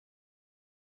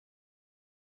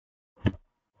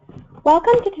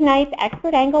Welcome to tonight's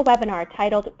Expert Angle webinar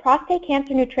titled Prostate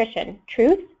Cancer Nutrition,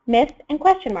 Truths, Myths, and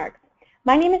Question Marks.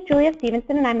 My name is Julia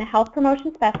Stevenson and I'm the Health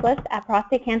Promotion Specialist at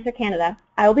Prostate Cancer Canada.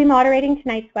 I will be moderating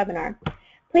tonight's webinar.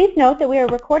 Please note that we are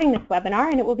recording this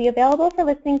webinar and it will be available for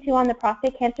listening to on the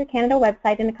Prostate Cancer Canada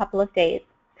website in a couple of days.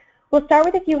 We'll start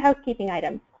with a few housekeeping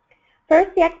items.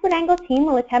 First, the Expert Angle team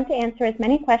will attempt to answer as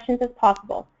many questions as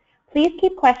possible. Please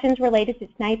keep questions related to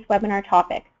tonight's webinar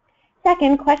topic.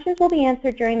 Second, questions will be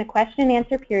answered during the question and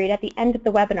answer period at the end of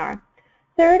the webinar.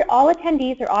 Third, all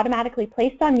attendees are automatically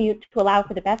placed on mute to allow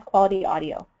for the best quality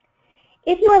audio.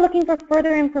 If you are looking for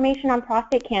further information on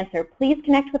prostate cancer, please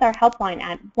connect with our helpline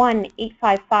at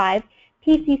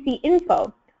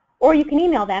 1-855-PCC-INFO, or you can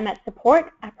email them at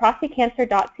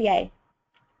support@prostatecancer.ca.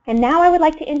 And now I would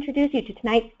like to introduce you to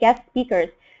tonight's guest speakers,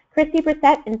 Chrity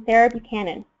Brissette and Sarah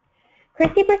Buchanan.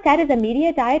 Chrity Brissette is a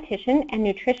media dietitian and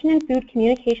nutrition and food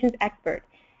communications expert.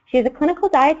 She is a clinical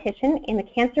dietitian in the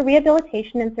Cancer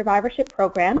Rehabilitation and Survivorship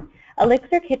Program,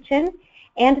 Elixir Kitchen,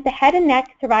 and the Head and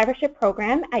Neck Survivorship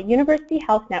Program at University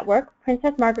Health Network,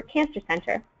 Princess Margaret Cancer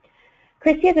Center.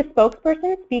 Chrity is a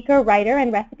spokesperson, speaker, writer,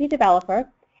 and recipe developer,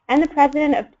 and the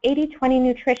president of 80/20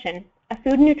 Nutrition, a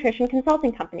food and nutrition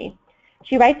consulting company.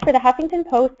 She writes for the Huffington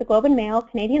Post, the Globe and Mail,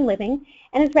 Canadian Living,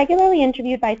 and is regularly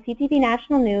interviewed by CTV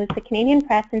National News, the Canadian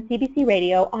Press, and CBC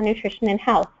Radio on nutrition and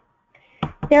health.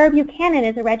 Sarah Buchanan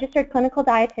is a registered clinical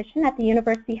dietitian at the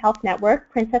University Health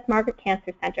Network, Princess Margaret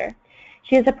Cancer Center.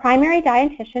 She is a primary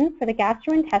dietitian for the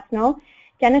gastrointestinal,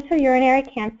 genitourinary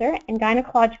cancer, and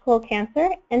gynecological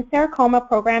cancer and sarcoma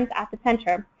programs at the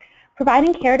center,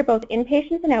 providing care to both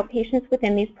inpatients and outpatients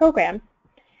within these programs.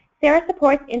 Sarah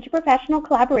supports interprofessional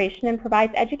collaboration and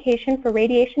provides education for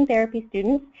radiation therapy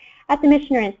students at the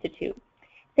Michener Institute.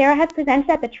 Sarah has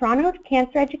presented at the Toronto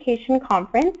Cancer Education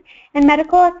Conference and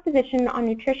Medical Exposition on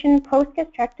Nutrition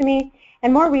Post-Gastrectomy,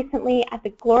 and more recently at the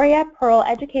Gloria Pearl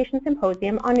Education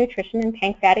Symposium on Nutrition and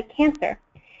Pancreatic Cancer.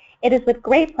 It is with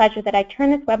great pleasure that I turn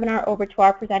this webinar over to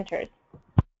our presenters.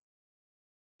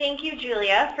 Thank you,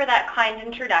 Julia, for that kind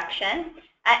introduction.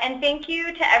 And thank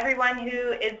you to everyone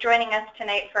who is joining us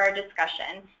tonight for our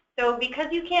discussion. So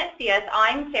because you can't see us,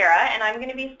 I'm Sarah, and I'm going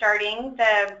to be starting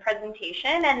the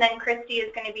presentation, and then Chrity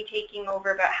is going to be taking over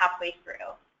about halfway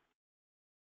through.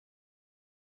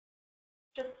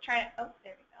 Just trying to, oh,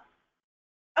 there we go.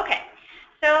 Okay,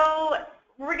 so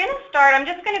we're going to start. I'm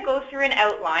just going to go through an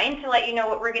outline to let you know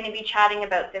what we're going to be chatting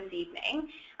about this evening.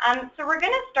 So we're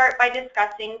going to start by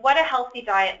discussing what a healthy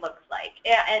diet looks like.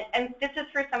 And this is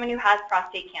for someone who has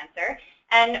prostate cancer.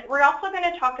 And we're also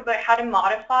going to talk about how to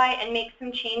modify and make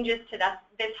some changes to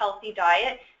this healthy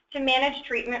diet to manage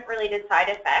treatment-related side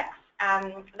effects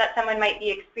that someone might be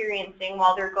experiencing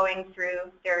while they're going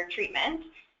through their treatment.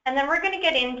 And then we're going to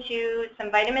get into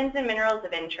some vitamins and minerals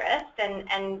of interest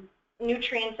and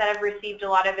nutrients that have received a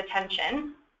lot of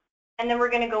attention. And then we're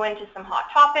going to go into some hot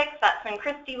topics. That's when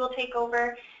Chrity will take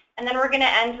over. And then we're going to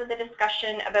end with a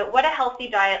discussion about what a healthy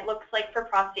diet looks like for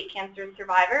prostate cancer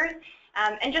survivors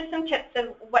and just some tips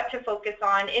of what to focus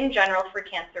on in general for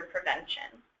cancer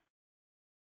prevention.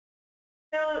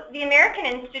 So the American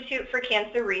Institute for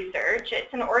Cancer Research,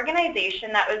 it's an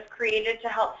organization that was created to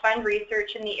help fund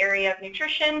research in the area of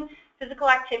nutrition, physical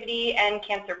activity, and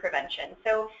cancer prevention.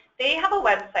 So they have a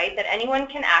website that anyone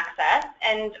can access,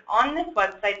 and on this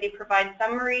website they provide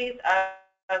summaries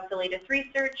of the latest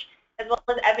research as well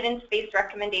as evidence-based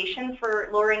recommendations for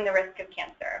lowering the risk of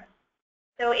cancer.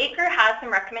 So ACRE has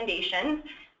some recommendations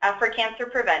for cancer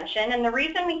prevention, and the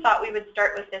reason we thought we would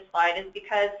start with this slide is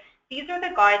because these are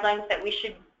the guidelines that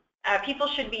people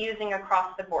should be using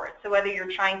across the board. So whether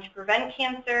you're trying to prevent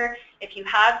cancer, if you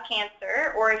have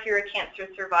cancer, or if you're a cancer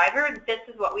survivor, this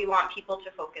is what we want people to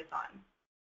focus on.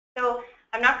 So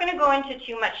I'm not going to go into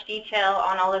too much detail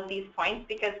on all of these points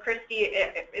because Chrity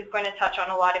is going to touch on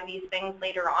a lot of these things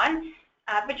later on.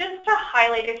 But just to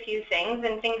highlight a few things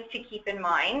and things to keep in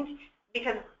mind,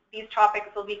 because these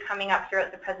topics will be coming up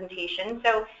throughout the presentation.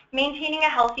 So maintaining a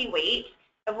healthy weight,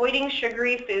 avoiding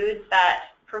sugary foods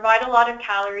that provide a lot of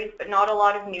calories but not a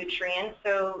lot of nutrients,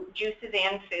 so juices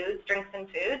and foods, drinks and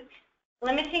foods,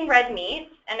 limiting red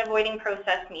meats and avoiding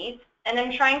processed meats, and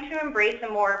then trying to embrace a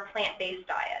more plant-based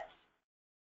diet.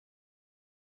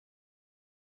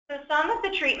 So some of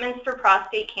the treatments for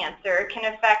prostate cancer can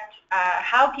affect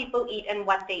how people eat and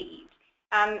what they eat.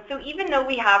 So even though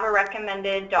we have a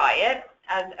recommended diet,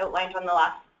 as outlined on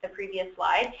the previous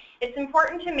slide, it's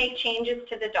important to make changes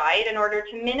to the diet in order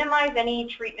to minimize any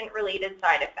treatment-related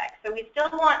side effects. So we still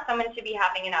want someone to be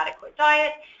having an adequate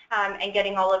diet and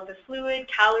getting all of the fluid,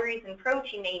 calories, and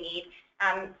protein they need.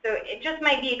 So it just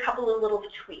might be a couple of little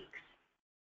tweaks.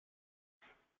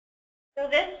 So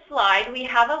this slide, we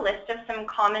have a list of some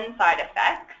common side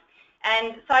effects.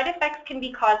 And side effects can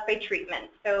be caused by treatment.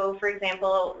 So for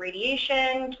example,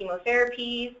 radiation,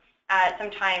 chemotherapies,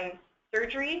 sometimes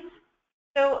surgeries.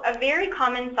 So a very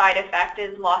common side effect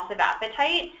is loss of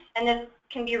appetite, and this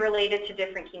can be related to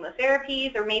different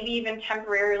chemotherapies or maybe even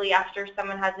temporarily after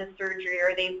someone has a surgery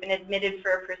or they've been admitted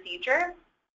for a procedure.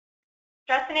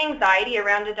 Stress and anxiety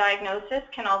around a diagnosis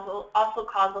can also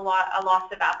cause a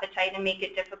loss of appetite and make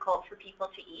it difficult for people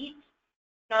to eat.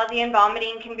 Nausea and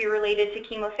vomiting can be related to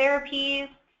chemotherapies,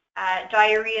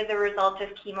 diarrhea as a result of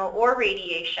chemo or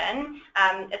radiation,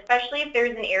 especially if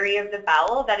there's an area of the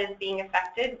bowel that is being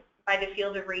affected by the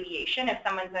field of radiation if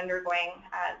someone's undergoing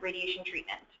radiation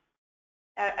treatment.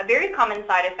 A very common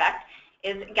side effect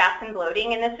is gas and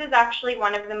bloating, and this is actually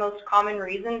one of the most common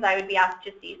reasons I would be asked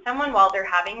to see someone while they're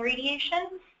having radiation.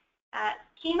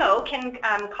 Chemo can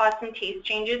cause some taste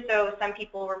changes, so some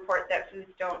people report that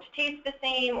foods don't taste the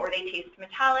same or they taste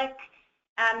metallic.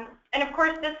 And of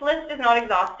course, this list is not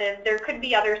exhaustive. There could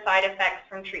be other side effects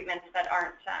from treatments that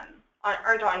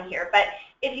aren't on here, but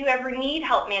if you ever need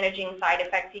help managing side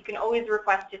effects, you can always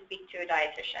request to speak to a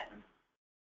dietitian.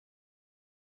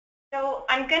 So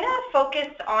I'm going to focus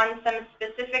on some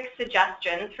specific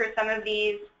suggestions for some of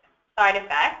these side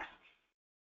effects.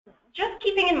 Just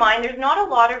keeping in mind, there's not a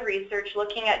lot of research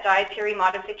looking at dietary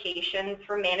modifications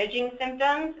for managing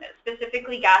symptoms,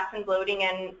 specifically gas and bloating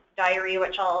and diarrhea,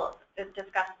 which I'll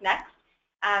discuss next,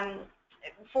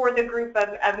 for the group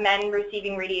of men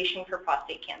receiving radiation for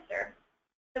prostate cancer.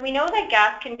 So we know that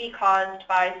gas can be caused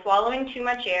by swallowing too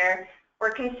much air or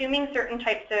consuming certain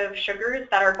types of sugars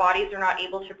that our bodies are not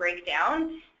able to break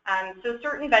down. So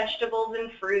certain vegetables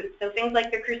and fruits, so things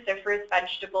like the cruciferous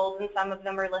vegetables, and some of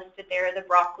them are listed there, the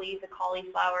broccoli, the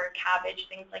cauliflower, cabbage,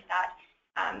 things like that.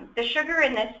 The sugar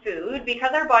in this food,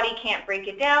 because our body can't break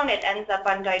it down, it ends up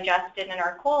undigested in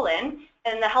our colon,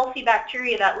 and the healthy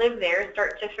bacteria that live there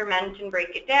start to ferment and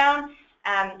break it down,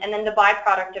 and then the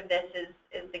byproduct of this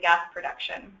is the gas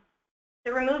production.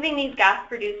 So removing these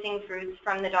gas-producing foods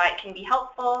from the diet can be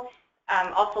helpful,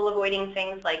 also avoiding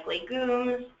things like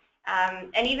legumes,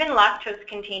 and even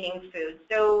lactose-containing foods.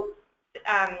 So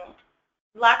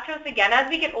lactose, again, as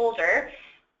we get older,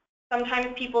 sometimes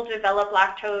people develop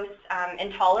lactose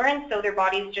intolerance, so their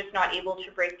body's just not able to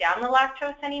break down the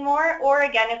lactose anymore. Or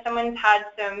again, if someone's had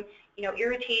some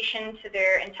irritation to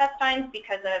their intestines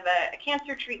because of a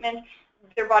cancer treatment,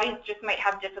 their bodies just might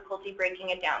have difficulty breaking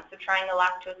it down. So trying a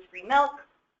lactose-free milk.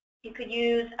 You could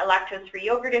use a lactose-free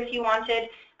yogurt if you wanted.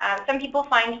 Some people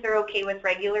find they're okay with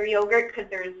regular yogurt because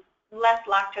there's less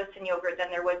lactose in yogurt than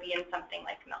there would be in something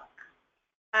like milk.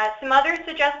 Some other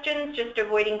suggestions, just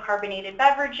avoiding carbonated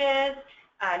beverages,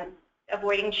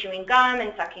 avoiding chewing gum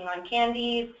and sucking on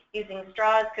candies, using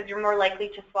straws because you're more likely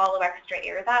to swallow extra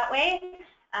air that way.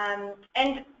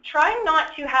 And trying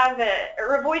not to have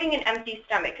or avoiding an empty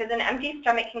stomach, because an empty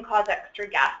stomach can cause extra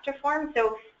gas to form.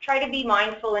 So try to be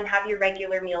mindful and have your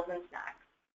regular meals and snacks.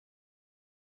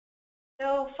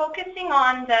 So focusing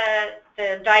on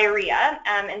the diarrhea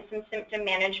and some symptom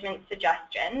management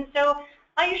suggestions. So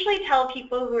I usually tell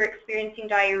people who are experiencing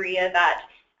diarrhea that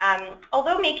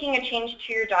although making a change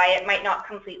to your diet might not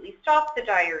completely stop the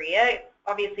diarrhea,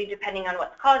 obviously depending on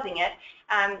what's causing it,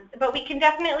 but we can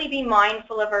definitely be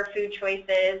mindful of our food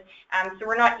choices so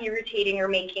we're not irritating or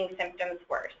making symptoms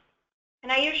worse.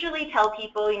 And I usually tell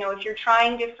people, if you're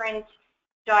trying different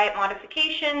diet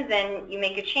modifications and you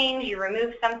make a change, you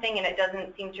remove something and it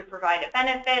doesn't seem to provide a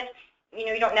benefit,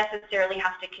 you don't necessarily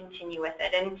have to continue with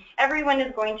it. And everyone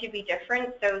is going to be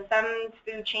different, so some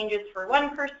food changes for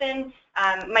one person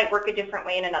might work a different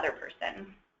way in another person.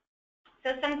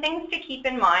 So some things to keep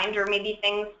in mind, or maybe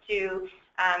things to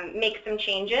make some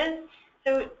changes.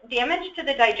 So damage to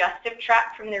the digestive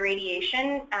tract from the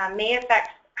radiation may affect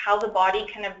how the body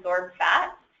can absorb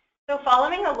fat. So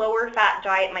following a lower fat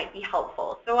diet might be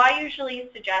helpful. So I usually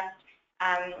suggest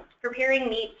preparing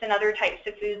meats and other types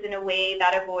of foods in a way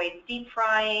that avoids deep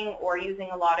frying or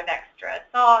using a lot of extra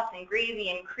sauce and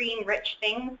gravy and cream-rich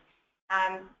things.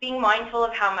 Being mindful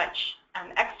of how much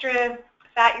extra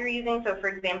fat you're using. So for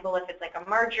example, if it's like a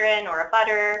margarine or a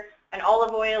butter, an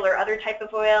olive oil or other type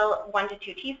of oil, 1 to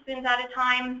 2 teaspoons at a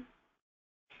time.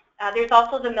 There's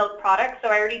also the milk products. So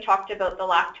I already talked about the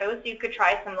lactose. You could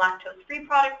try some lactose-free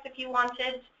products if you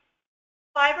wanted.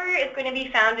 Fiber is going to be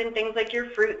found in things like your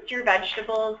fruits, your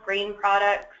vegetables, grain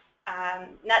products,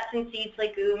 nuts and seeds,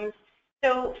 legumes.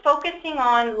 So focusing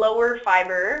on lower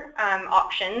fiber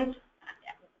options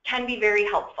can be very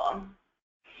helpful.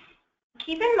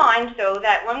 Keep in mind, though,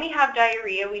 that when we have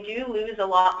diarrhea, we do lose a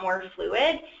lot more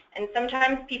fluid, and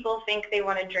sometimes people think they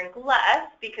want to drink less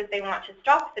because they want to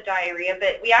stop the diarrhea,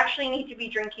 but we actually need to be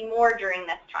drinking more during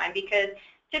this time because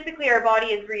typically our body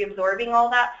is reabsorbing all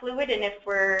that fluid, and if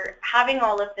we're having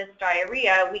all of this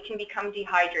diarrhea, we can become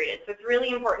dehydrated. So it's really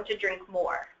important to drink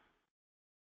more.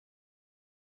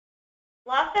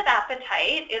 Loss of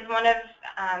appetite is one of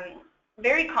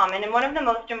very common and one of the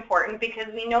most important because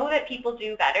we know that people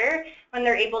do better when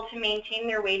they're able to maintain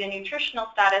their weight and nutritional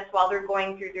status while they're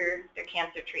going through their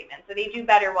cancer treatment. So they do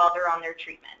better while they're on their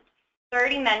treatment. So I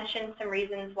already mentioned some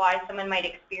reasons why someone might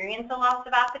experience a loss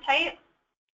of appetite.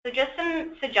 So just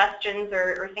some suggestions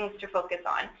or things to focus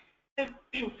on. So,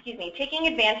 excuse me, taking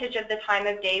advantage of the time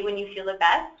of day when you feel the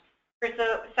best. For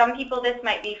some people this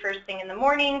might be first thing in the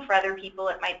morning, for other people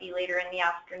it might be later in the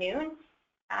afternoon.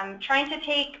 Trying to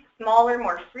take smaller,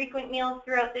 more frequent meals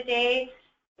throughout the day.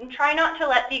 And try not to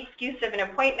let the excuse of an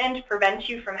appointment prevent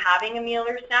you from having a meal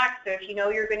or snack. So if you know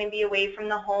you're going to be away from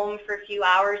the home for a few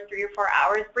hours, 3 or 4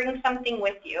 hours, bring something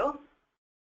with you.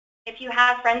 If you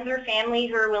have friends or family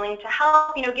who are willing to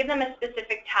help, give them a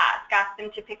specific task. Ask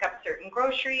them to pick up certain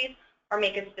groceries or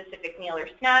make a specific meal or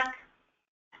snack.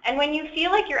 And when you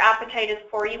feel like your appetite is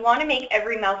poor, you want to make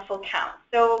every mouthful count.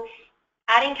 So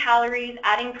adding calories,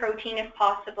 adding protein if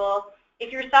possible.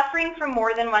 If you're suffering from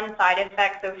more than one side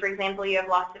effect, so for example, you have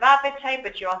loss of appetite,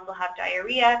 but you also have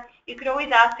diarrhea, you could always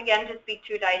ask again to speak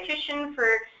to a dietitian for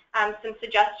some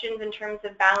suggestions in terms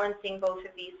of balancing both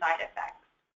of these side effects.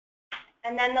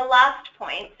 And then the last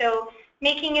point, so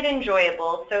making it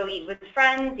enjoyable. So eat with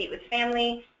friends, eat with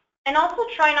family, and also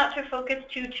try not to focus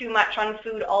too much on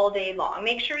food all day long.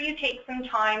 Make sure you take some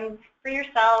time for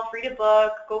yourself, read a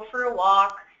book, go for a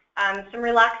walk, some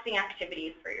relaxing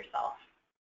activities for yourself.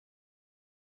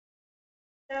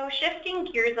 So shifting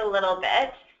gears a little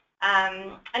bit,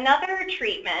 another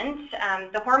treatment,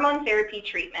 the hormone therapy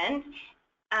treatment,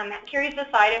 carries the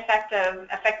side effect of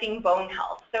affecting bone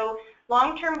health. So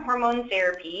long-term hormone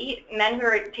therapy, men who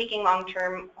are taking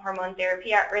long-term hormone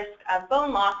therapy at risk of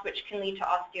bone loss, which can lead to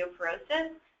osteoporosis.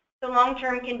 So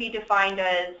long-term can be defined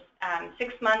as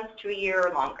 6 months to a year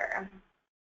or longer.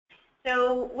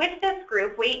 So with this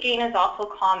group, weight gain is also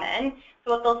common.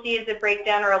 So what they'll see is a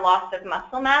breakdown or a loss of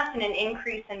muscle mass and an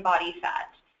increase in body fat.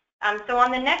 So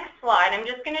on the next slide, I'm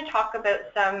just going to talk about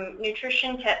some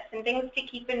nutrition tips and things to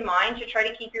keep in mind to try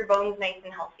to keep your bones nice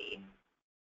and healthy.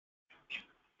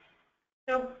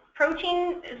 So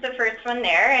protein is the first one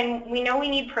there, and we know we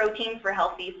need protein for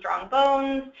healthy, strong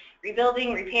bones,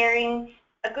 rebuilding, repairing.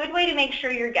 A good way to make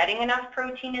sure you're getting enough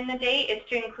protein in the day is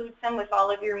to include some with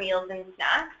all of your meals and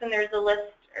snacks, and there's a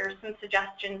list or some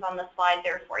suggestions on the slide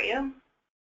there for you.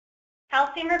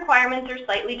 Calcium requirements are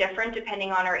slightly different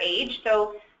depending on our age,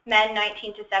 so men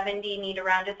 19 to 70 need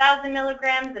around 1,000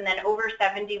 milligrams, and then over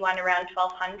 71 around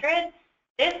 1,200.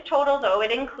 This total, though,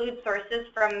 it includes sources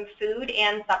from food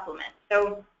and supplements.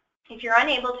 So if you're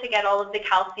unable to get all of the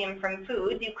calcium from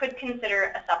foods, you could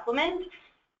consider a supplement.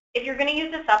 If you're going to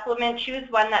use a supplement, choose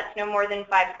one that's no more than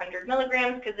 500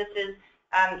 milligrams because this is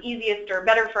easiest or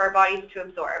better for our bodies to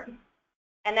absorb.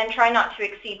 And then try not to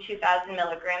exceed 2,000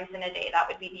 milligrams in a day. That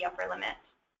would be the upper limit.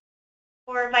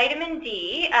 For vitamin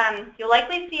D, you'll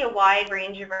likely see a wide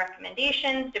range of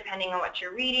recommendations depending on what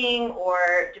you're reading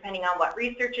or depending on what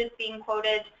research is being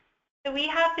quoted. So we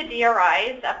have the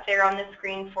DRIs up there on the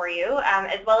screen for you,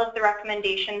 as well as the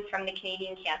recommendations from the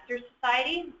Canadian Cancer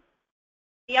Society.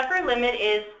 The upper limit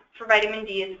is for vitamin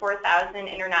D is 4,000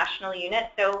 international units,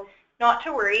 so not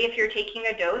to worry if you're taking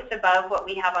a dose above what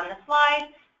we have on the slide.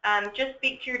 Just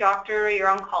speak to your doctor or your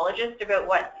oncologist about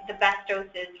what the best dose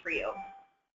is for you.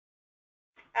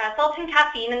 Salt and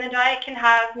caffeine in the diet can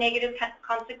have negative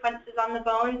consequences on the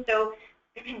bone, so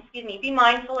excuse me, be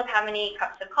mindful of how many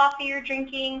cups of coffee you're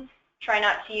drinking. Try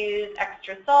not to use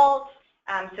extra salt.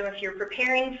 So if you're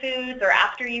preparing foods or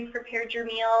after you've prepared your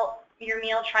meal,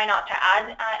 try not to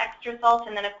add extra salt,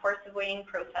 and then of course avoiding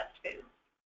processed foods.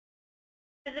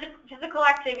 Physical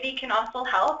activity can also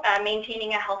help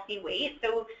maintaining a healthy weight.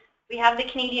 So we have the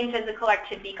Canadian Physical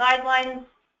Activity Guidelines.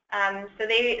 So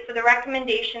the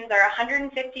recommendations are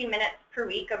 150 minutes per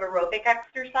week of aerobic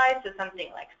exercise, so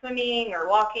something like swimming or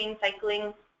walking,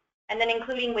 cycling, and then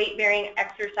including weight-bearing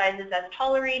exercises as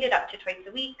tolerated up to twice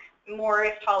a week, more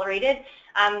if tolerated.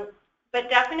 But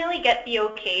definitely get the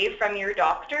okay from your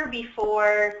doctor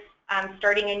before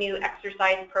starting a new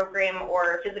exercise program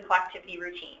or physical activity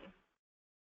routine.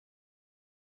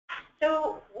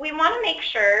 So we want to make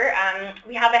sure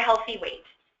we have a healthy weight.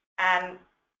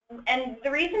 And the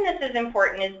reason this is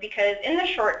important is because in the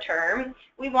short term,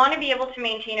 we want to be able to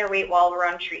maintain our weight while we're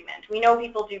on treatment. We know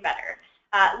people do better.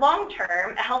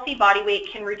 Long-term, a healthy body weight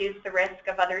can reduce the risk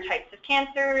of other types of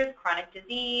cancers, chronic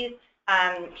disease,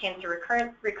 cancer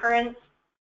recurrence.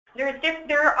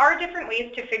 There are different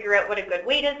ways to figure out what a good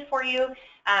weight is for you.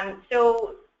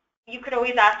 So you could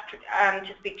always ask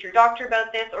to speak to your doctor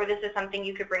about this, or this is something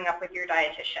you could bring up with your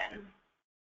dietitian.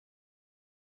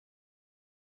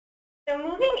 So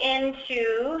moving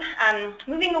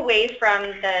away from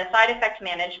the side effect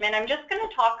management, I'm just going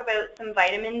to talk about some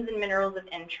vitamins and minerals of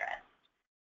interest.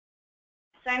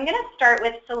 So I'm going to start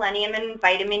with selenium and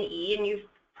vitamin E, and you've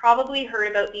probably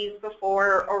heard about these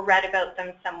before or read about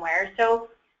them somewhere. So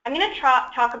I'm going to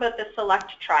talk about the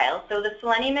SELECT trial. So the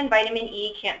selenium and vitamin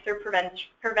E cancer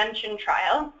prevention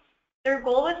trial. Their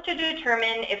goal was to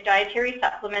determine if dietary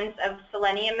supplements of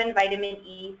selenium and vitamin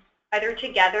E, either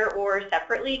together or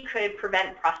separately, could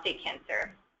prevent prostate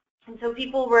cancer. And so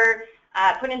people were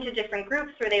put into different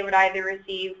groups where they would either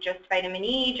receive just vitamin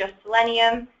E, just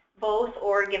selenium, both,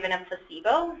 or given a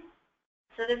placebo.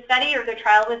 So the study or the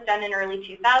trial was done in early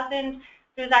 2000.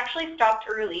 It was actually stopped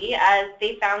early as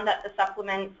they found that the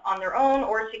supplements on their own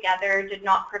or together did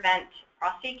not prevent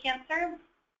prostate cancer.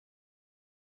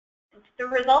 The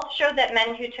results showed that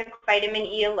men who took vitamin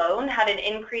E alone had an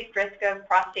increased risk of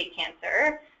prostate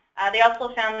cancer. They also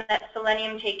found that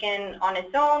selenium taken on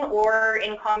its own or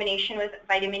in combination with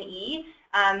vitamin E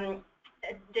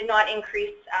did not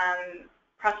increase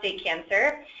prostate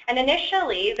cancer. And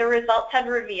initially, the results had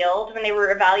revealed, when they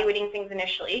were evaluating things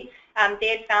initially, they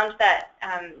had found that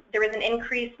there was an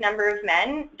increased number of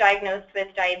men diagnosed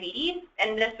with diabetes,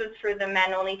 and this was for the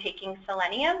men only taking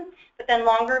selenium. But then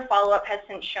longer follow-up has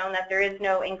since shown that there is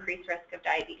no increased risk of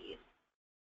diabetes.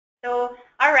 So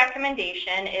our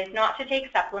recommendation is not to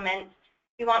take supplements.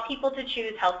 We want people to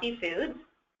choose healthy foods.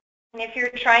 And if you're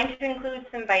trying to include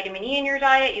some vitamin E in your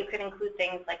diet, you could include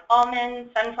things like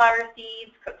almonds, sunflower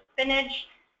seeds, cooked spinach.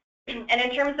 And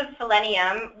in terms of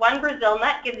selenium, one Brazil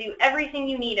nut gives you everything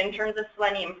you need in terms of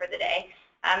selenium for the day.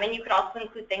 And you could also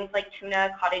include things like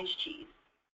tuna, cottage cheese.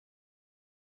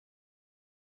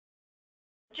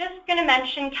 Just going to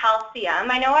mention calcium.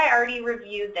 I know I already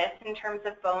reviewed this in terms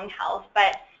of bone health,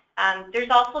 but there's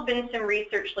also been some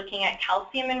research looking at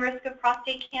calcium and risk of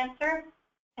prostate cancer.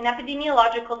 And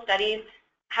epidemiological studies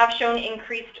have shown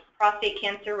increased prostate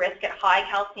cancer risk at high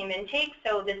calcium intake.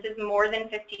 So this is more than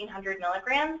 1,500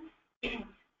 milligrams.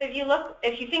 So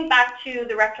if you think back to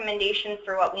the recommendations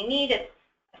for what we need, it's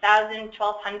 1,000,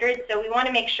 1,200. So we want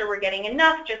to make sure we're getting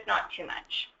enough, just not too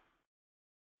much.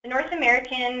 The North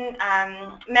American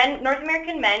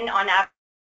men on average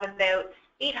have about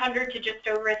 800 to just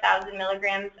over 1,000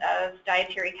 milligrams of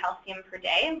dietary calcium per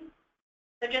day.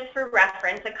 So just for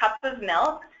reference, a cup of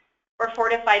milk or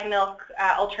fortified milk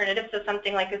alternative, so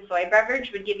something like a soy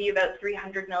beverage, would give you about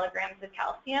 300 milligrams of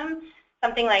calcium.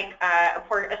 Something like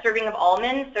a serving of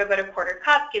almonds, so about a quarter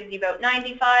cup, gives you about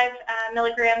 95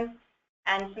 milligrams.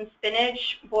 And some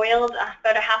spinach boiled,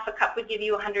 about a half a cup, would give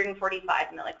you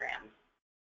 145 milligrams.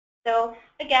 So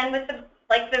again, with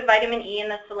the vitamin E and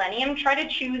the selenium, try to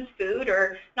choose food,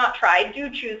 or not try,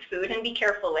 do choose food, and be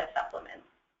careful with supplements.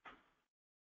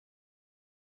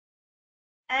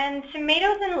 And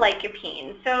tomatoes and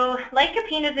lycopene. So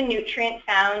lycopene is a nutrient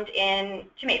found in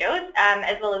tomatoes,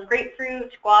 as well as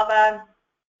grapefruit, guava,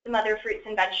 some other fruits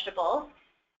and vegetables.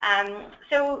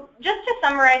 So just to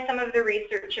summarize some of the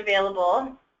research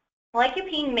available,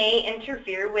 lycopene may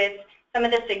interfere with some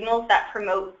of the signals that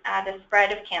promote the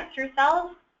spread of cancer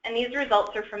cells, and these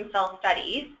results are from cell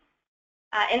studies.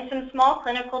 In some small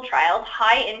clinical trials,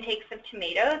 high intakes of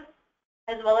tomatoes,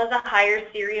 as well as a higher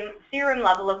serum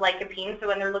level of lycopene, so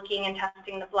when they're looking and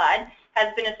testing the blood,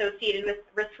 has been associated with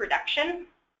risk reduction.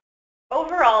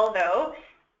 Overall, though,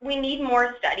 we need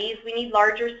more studies. We need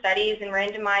larger studies and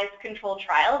randomized controlled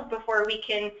trials before we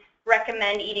can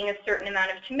recommend eating a certain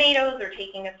amount of tomatoes or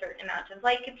taking a certain amount of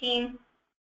lycopene.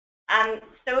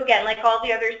 So again, like all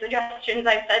the other suggestions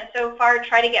I've said so far,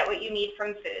 try to get what you need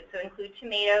from food. So include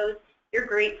tomatoes, your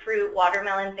grapefruit,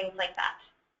 watermelon, things like that.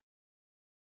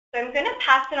 So I'm going to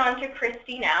pass it on to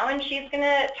Chrity now, and she's going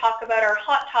to talk about our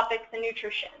hot topics in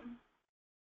nutrition.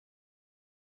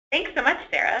 Thanks so much,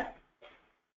 Sarah.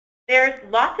 There's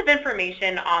lots of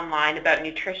information online about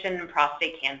nutrition and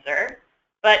prostate cancer,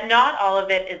 but not all of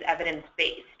it is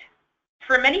evidence-based.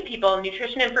 For many people,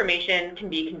 nutrition information can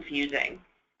be confusing,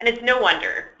 and it's no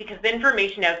wonder because the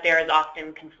information out there is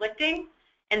often conflicting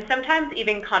and sometimes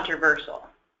even controversial.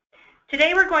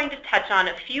 Today we're going to touch on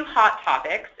a few hot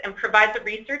topics and provide the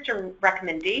research and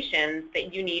recommendations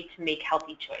that you need to make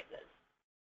healthy choices.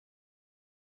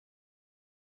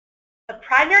 A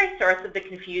primary source of the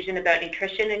confusion about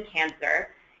nutrition and cancer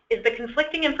is the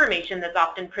conflicting information that's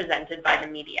often presented by the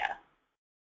media.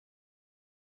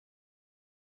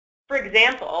 For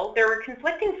example, there were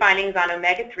conflicting findings on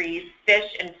omega-3s,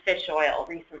 fish, and fish oil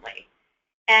recently.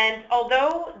 And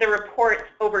although the reports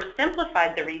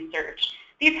oversimplified the research,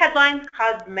 these headlines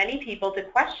caused many people to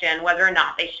question whether or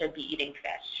not they should be eating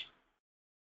fish.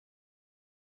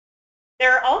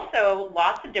 There are also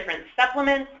lots of different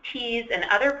supplements, teas, and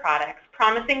other products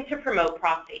promising to promote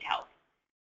prostate health.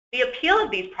 The appeal of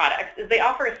these products is they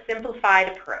offer a simplified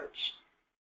approach.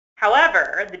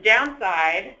 However, the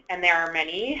downside, and there are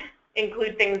many,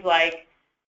 include things like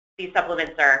these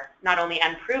supplements are not only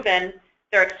unproven,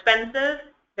 they're expensive,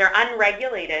 they're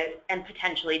unregulated, and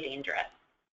potentially dangerous.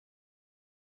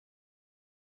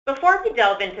 Before we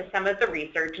delve into some of the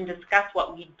research and discuss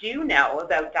what we do know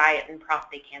about diet and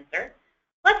prostate cancer,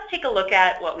 let's take a look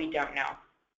at what we don't know.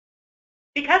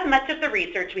 Because much of the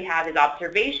research we have is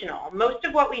observational, most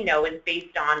of what we know is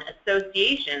based on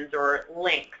associations or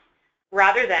links,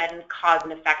 rather than cause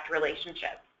and effect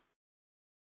relationships.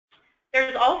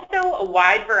 There's also a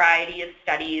wide variety of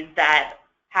studies that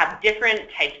have different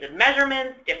types of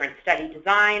measurements, different study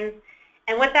designs,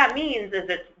 and what that means is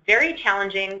it's very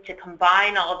challenging to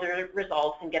combine all of the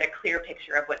results and get a clear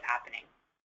picture of what's happening.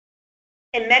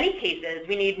 In many cases,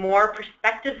 we need more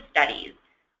prospective studies,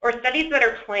 or studies that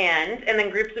are planned and then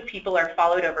groups of people are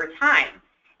followed over time.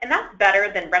 And that's better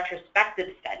than retrospective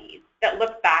studies that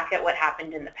look back at what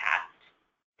happened in the past.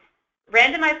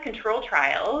 Randomized control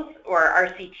trials, or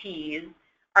RCTs,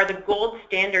 are the gold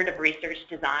standard of research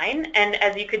design. And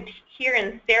as you could hear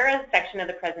in Sarah's section of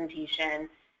the presentation,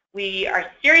 we are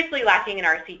seriously lacking in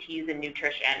RCTs in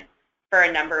nutrition for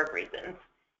a number of reasons.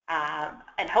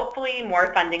 And hopefully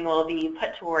more funding will be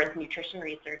put towards nutrition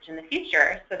research in the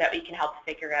future so that we can help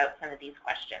figure out some of these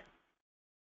questions.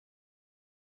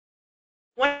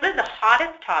 One of the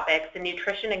hottest topics in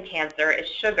nutrition and cancer is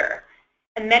sugar.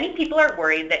 And many people are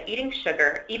worried that eating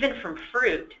sugar, even from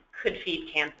fruit, could feed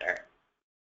cancer.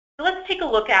 So let's take a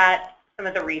look at some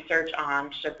of the research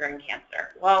on sugar and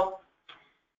cancer. Well,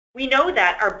 we know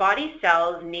that our body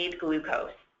cells need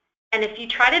glucose. And if you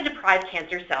try to deprive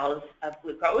cancer cells of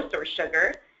glucose or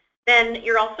sugar, then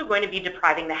you're also going to be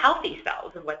depriving the healthy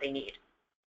cells of what they need.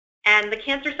 And the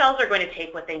cancer cells are going to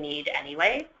take what they need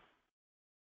anyway.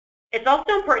 It's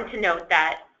also important to note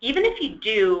that even if you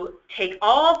do take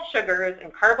all sugars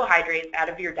and carbohydrates out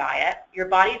of your diet, your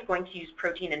body is going to use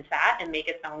protein and fat and make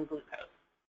its own glucose.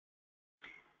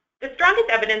 The strongest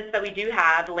evidence that we do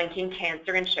have linking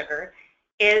cancer and sugar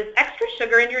is extra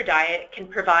sugar in your diet can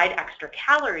provide extra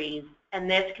calories,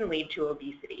 and this can lead to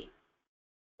obesity.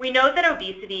 We know that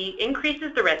obesity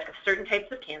increases the risk of certain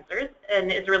types of cancers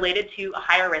and is related to a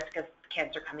higher risk of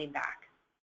cancer coming back.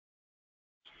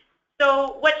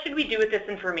 So what should we do with this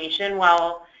information?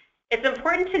 Well, it's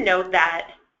important to note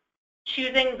that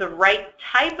choosing the right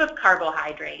type of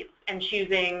carbohydrates and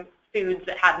choosing foods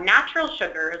that have natural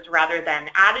sugars rather than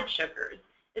added sugars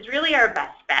is really our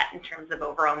best bet in terms of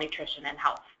overall nutrition and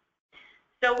health.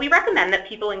 So we recommend that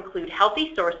people include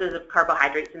healthy sources of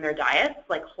carbohydrates in their diets,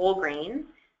 like whole grains,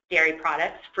 dairy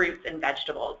products, fruits, and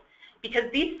vegetables, because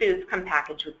these foods come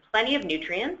packaged with plenty of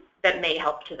nutrients that may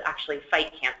help to actually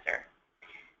fight cancer.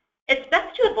 It's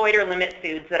best to avoid or limit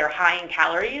foods that are high in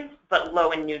calories but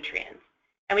low in nutrients,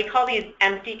 and we call these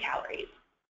empty calories.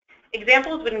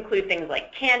 Examples would include things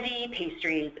like candy,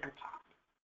 pastries, and pop.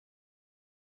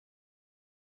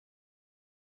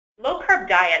 Low-carb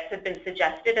diets have been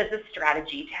suggested as a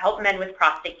strategy to help men with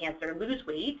prostate cancer lose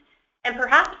weight and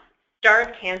perhaps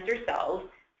starve cancer cells,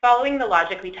 following the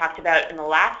logic we talked about in the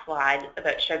last slide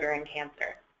about sugar and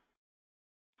cancer.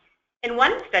 In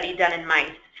one study done in mice,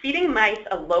 feeding mice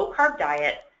a low-carb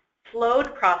diet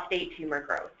slowed prostate tumor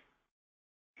growth.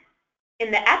 In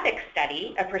the EPIC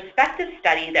study, a prospective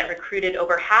study that recruited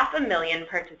over 500,000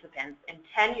 participants in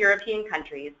 10 European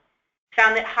countries,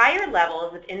 found that higher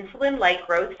levels of insulin-like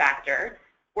growth factor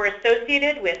were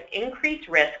associated with increased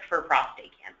risk for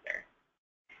prostate cancer.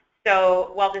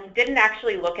 So while this didn't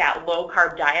actually look at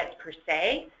low-carb diets per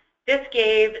se, this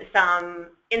gave some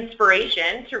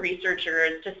inspiration to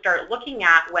researchers to start looking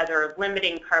at whether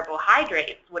limiting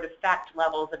carbohydrates would affect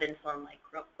levels of insulin-like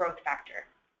growth factor.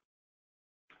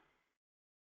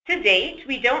 To date,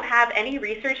 we don't have any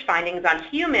research findings on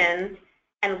humans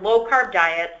and low-carb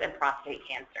diets and prostate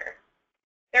cancer.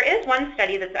 There is one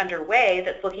study that's underway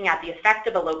that's looking at the effect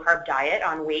of a low-carb diet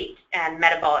on weight and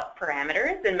metabolic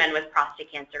parameters in men with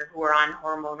prostate cancer who are on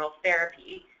hormonal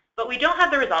therapy, but we don't have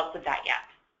the results of that yet.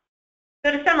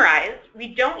 So to summarize,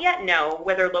 we don't yet know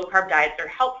whether low-carb diets are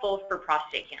helpful for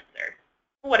prostate cancer.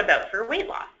 What about for weight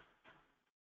loss?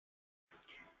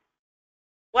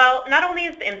 Well, not only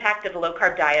is the impact of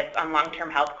low-carb diets on long-term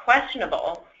health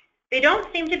questionable, they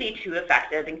don't seem to be too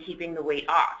effective in keeping the weight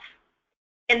off.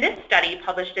 In this study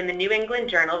published in the New England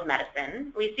Journal of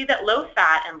Medicine, we see that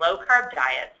low-fat and low-carb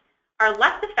diets are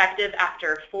less effective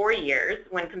after 4 years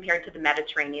when compared to the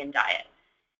Mediterranean diet.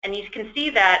 And you can see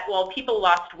that while people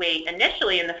lost weight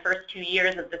initially in the first 2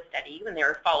 years of the study when they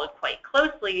were followed quite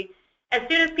closely, as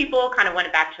soon as people kind of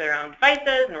went back to their own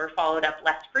devices and were followed up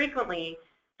less frequently,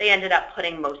 they ended up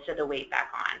putting most of the weight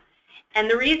back on. And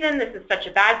the reason this is such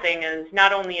a bad thing is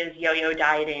not only is yo-yo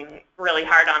dieting really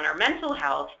hard on our mental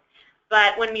health,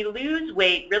 but when we lose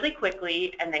weight really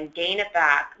quickly and then gain it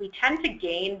back, we tend to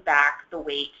gain back the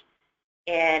weight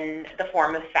in the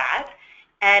form of fat,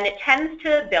 and it tends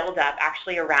to build up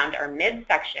actually around our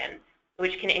midsection,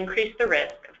 which can increase the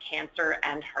risk of cancer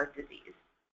and heart disease.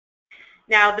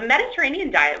 Now, the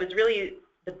Mediterranean diet was really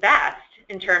the best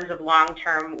in terms of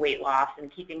long-term weight loss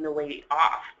and keeping the weight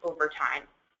off over time.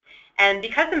 And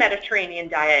because the Mediterranean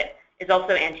diet is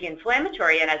also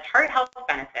anti-inflammatory and has heart health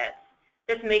benefits,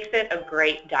 this makes it a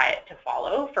great diet to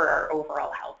follow for our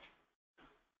overall health.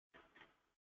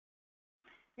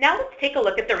 Now let's take a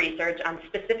look at the research on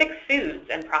specific foods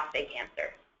and prostate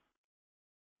cancer.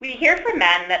 We hear from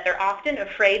men that they're often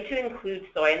afraid to include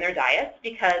soy in their diets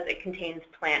because it contains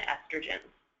plant estrogens.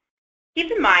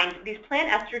 Keep in mind, these plant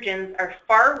estrogens are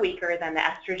far weaker than the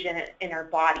estrogen in our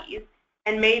bodies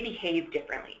and may behave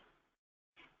differently.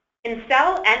 In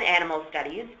cell and animal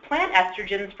studies, plant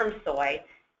estrogens from soy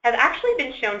have actually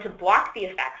been shown to block the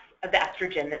effects of the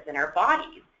estrogen that's in our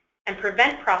bodies and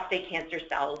prevent prostate cancer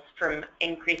cells from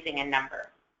increasing in number.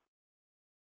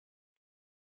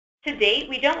 To date,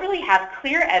 we don't really have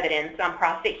clear evidence on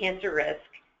prostate cancer risk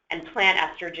and plant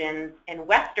estrogens in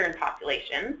Western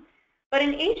populations, but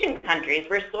in Asian countries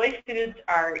where soy foods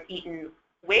are eaten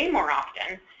way more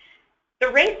often, the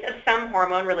rates of some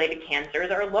hormone-related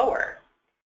cancers are lower.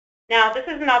 Now, this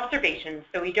is an observation,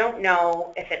 so we don't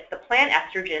know if it's the plant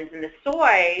estrogens in the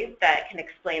soy that can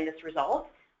explain this result,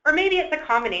 or maybe it's a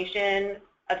combination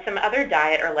of some other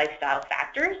diet or lifestyle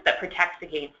factors that protects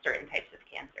against certain types of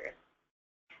cancers.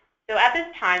 So at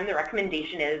this time, the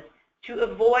recommendation is to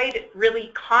avoid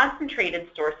really concentrated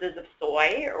sources of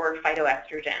soy or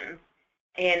phytoestrogens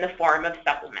in the form of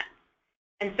supplements.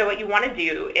 And so what you want to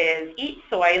do is eat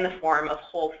soy in the form of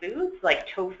whole foods like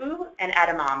tofu and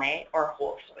edamame or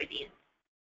whole soybeans.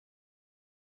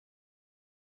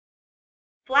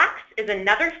 Flax is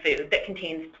another food that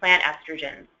contains plant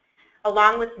estrogens,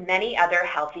 along with many other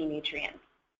healthy nutrients.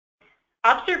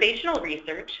 Observational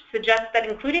research suggests that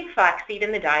including flaxseed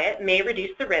in the diet may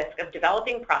reduce the risk of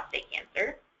developing prostate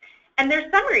cancer, and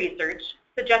there's some research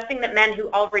suggesting that men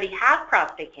who already have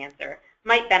prostate cancer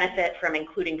might benefit from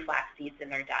including flax seeds in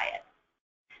their diet.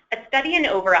 A study in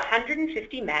over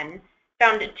 150 men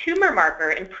found a tumor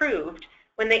marker improved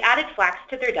when they added flax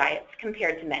to their diets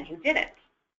compared to men who didn't.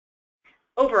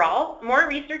 Overall, more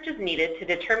research is needed to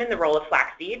determine the role of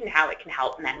flaxseed and how it can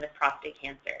help men with prostate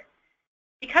cancer.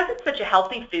 Because it's such a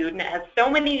healthy food and it has so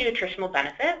many nutritional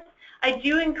benefits, I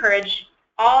do encourage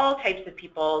all types of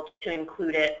people to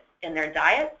include it in their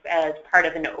diets as part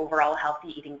of an overall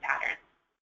healthy eating pattern.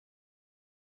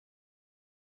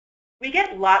 We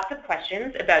get lots of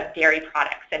questions about dairy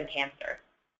products and cancer.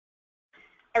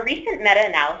 A recent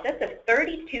meta-analysis of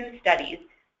 32 studies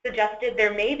suggested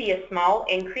there may be a small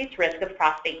increased risk of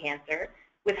prostate cancer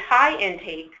with high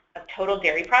intake of total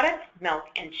dairy products, milk,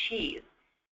 and cheese.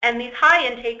 And these high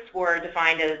intakes were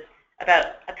defined as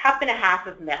about 1.5 cups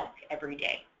of milk every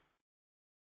day.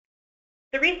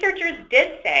 The researchers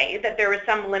did say that there were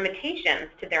some limitations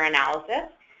to their analysis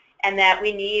and that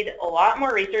we need a lot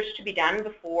more research to be done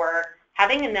before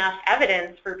having enough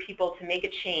evidence for people to make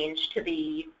a change to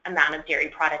the amount of dairy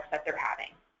products that they're having.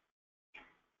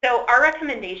 So our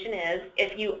recommendation is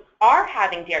if you are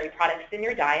having dairy products in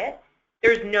your diet,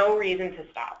 there's no reason to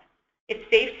stop. It's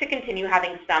safe to continue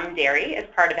having some dairy as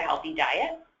part of a healthy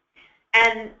diet.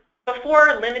 And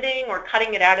before limiting or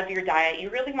cutting it out of your diet,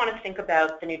 you really want to think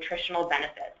about the nutritional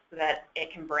benefits that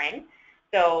it can bring.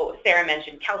 So Sarah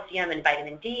mentioned calcium and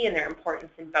vitamin D and their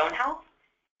importance in bone health.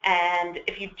 And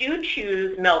if you do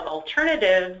choose milk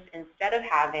alternatives instead of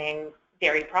having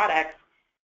dairy products,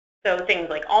 so things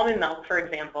like almond milk, for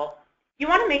example, you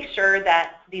want to make sure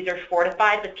that these are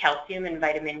fortified with calcium and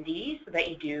vitamin D so that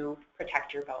you do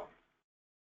protect your bones.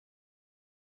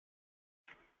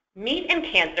 Meat and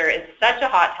cancer is such a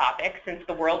hot topic since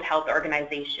the World Health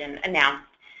Organization announced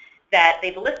that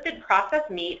they've listed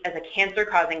processed meat as a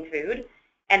cancer-causing food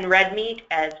and red meat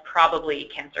as probably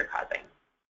cancer-causing.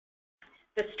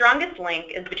 The strongest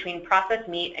link is between processed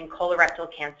meat and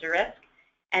colorectal cancer risk,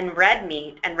 and red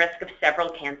meat and risk of several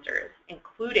cancers,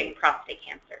 including prostate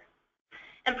cancer.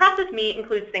 And processed meat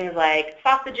includes things like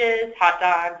sausages, hot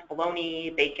dogs, bologna,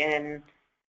 bacon,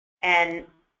 And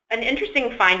an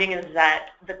interesting finding is that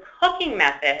the cooking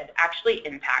method actually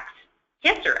impacts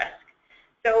cancer risk.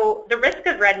 So the risk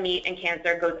of red meat and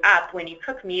cancer goes up when you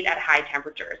cook meat at high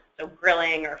temperatures, so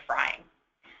grilling or frying.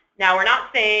 Now, we're not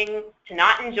saying to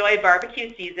not enjoy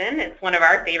barbecue season. It's one of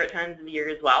our favorite times of the year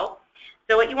as well.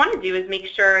 So what you want to do is make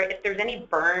sure if there's any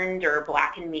burned or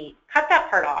blackened meat, cut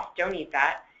that part off. Don't eat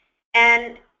that.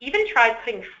 And even try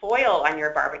putting foil on your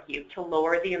barbecue to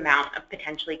lower the amount of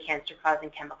potentially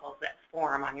cancer-causing chemicals that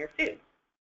form on your food.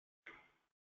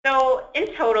 So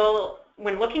in total,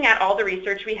 when looking at all the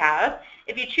research we have,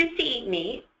 if you choose to eat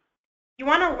meat, you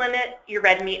want to limit your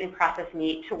red meat and processed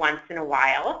meat to once in a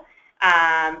while,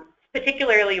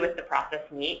 particularly with the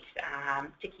processed meat,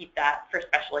 to keep that for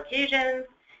special occasions.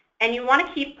 And you want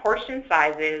to keep portion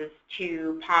sizes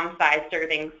to palm-sized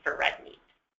servings for red meat.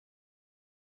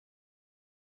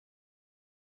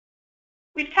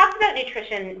 We've talked about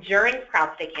nutrition during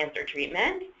prostate cancer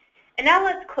treatment, and now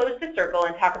let's close the circle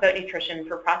and talk about nutrition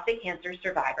for prostate cancer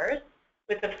survivors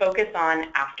with a focus on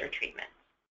after treatment.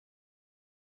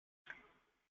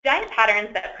 Diet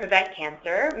patterns that prevent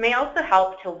cancer may also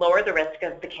help to lower the risk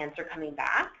of the cancer coming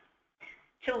back,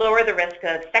 to lower the risk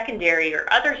of secondary or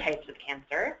other types of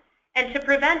cancer, and to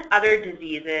prevent other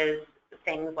diseases,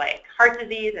 things like heart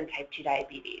disease and type 2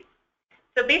 diabetes.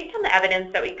 So based on the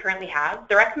evidence that we currently have,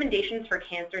 the recommendations for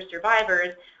cancer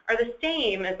survivors are the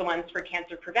same as the ones for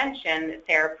cancer prevention that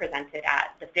Sarah presented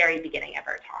at the very beginning of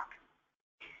our talk.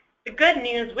 The good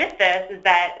news with this is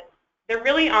that there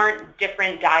really aren't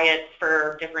different diets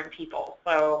for different people.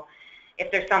 So if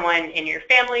there's someone in your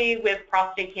family with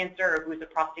prostate cancer or who's a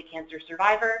prostate cancer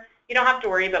survivor, you don't have to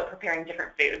worry about preparing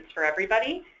different foods for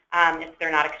everybody if they're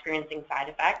not experiencing side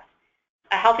effects.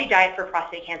 A healthy diet for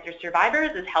prostate cancer survivors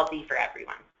is healthy for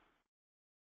everyone.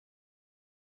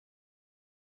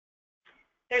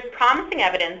 There's promising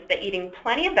evidence that eating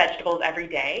plenty of vegetables every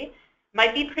day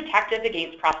might be protective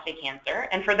against prostate cancer,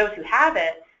 and for those who have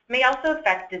it, may also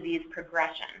affect disease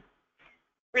progression.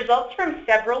 Results from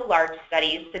several large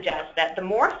studies suggest that the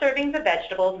more servings of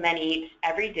vegetables men eat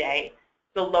every day,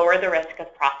 the lower the risk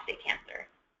of prostate cancer.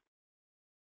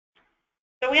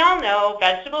 So we all know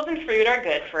vegetables and fruit are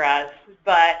good for us,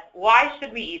 but why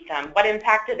should we eat them? What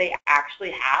impact do they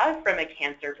actually have from a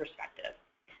cancer perspective?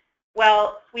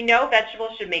 Well, we know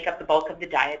vegetables should make up the bulk of the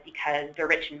diet because they're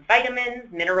rich in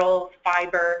vitamins, minerals,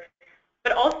 fiber,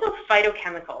 but also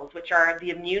phytochemicals, which are the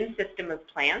immune system of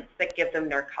plants that give them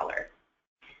their color.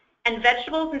 And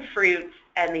vegetables and fruits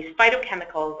and these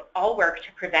phytochemicals all work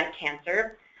to prevent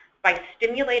cancer by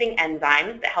stimulating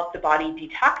enzymes that help the body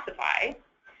detoxify,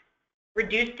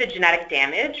 reduce the genetic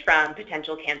damage from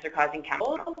potential cancer-causing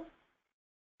chemicals,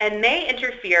 and may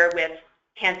interfere with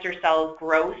cancer cell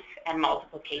growth and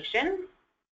multiplication,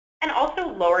 and also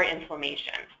lower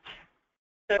inflammation.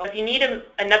 So if you need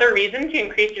another reason to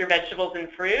increase your vegetables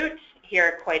and fruit, here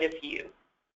are quite a few.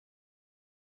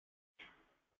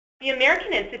 The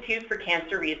American Institute for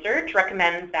Cancer Research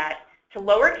recommends that to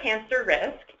lower cancer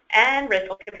risk and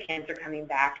risk of cancer coming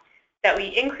back, that we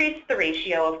increase the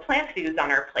ratio of plant foods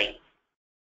on our plates.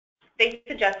 They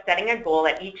suggest setting a goal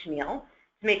at each meal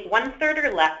to make 1/3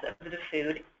 or less of the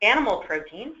food animal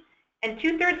protein and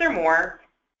 2/3 or more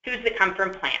foods that come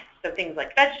from plants. So things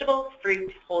like vegetables,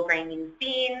 fruit, whole grains,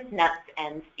 beans, nuts,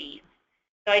 and seeds.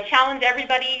 So I challenge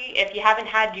everybody, if you haven't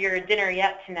had your dinner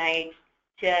yet tonight,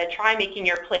 to try making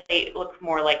your plate look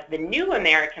more like the new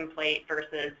American plate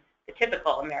versus the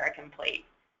typical American plate,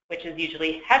 which is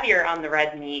usually heavier on the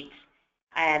red meat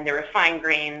and the refined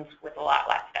grains with a lot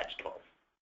less vegetables.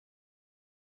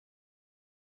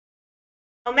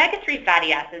 Omega-3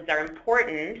 fatty acids are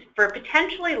important for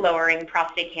potentially lowering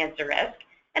prostate cancer risk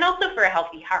and also for a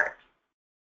healthy heart.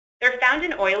 They're found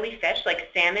in oily fish like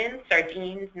salmon,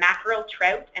 sardines, mackerel,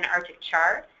 trout, and Arctic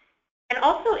char, and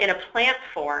also in a plant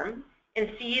form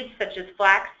in seeds such as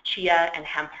flax, chia, and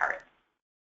hemp hearts.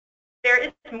 There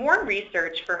is more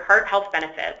research for heart health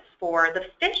benefits for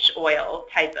the fish oil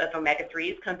type of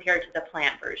omega-3s compared to the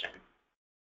plant version.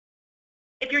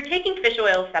 If you're taking fish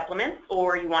oil supplements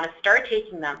or you want to start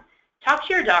taking them, talk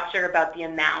to your doctor about the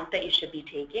amount that you should be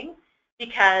taking,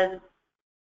 because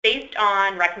based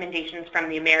on recommendations from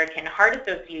the American Heart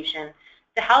Association,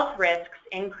 the health risks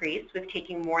increase with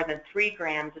taking more than 3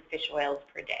 grams of fish oils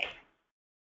per day.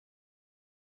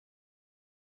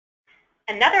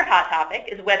 Another hot topic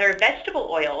is whether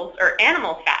vegetable oils or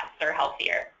animal fats are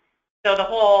healthier. So the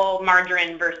whole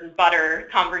margarine versus butter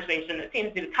conversation that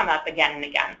seems to come up again and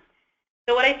again.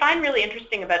 So what I find really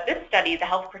interesting about this study, the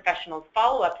Health Professionals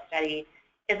Follow-Up Study,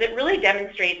 is it really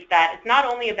demonstrates that it's not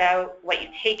only about what you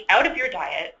take out of your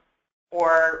diet,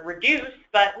 or reduce,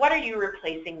 but what are you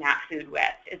replacing that food with?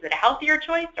 Is it a healthier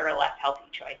choice or a less healthy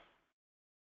choice?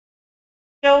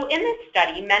 So in this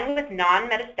study, men with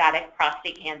non-metastatic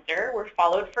prostate cancer were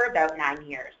followed for about 9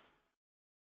 years.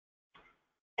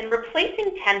 And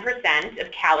replacing 10%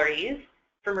 of calories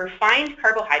from refined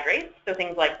carbohydrates, so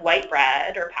things like white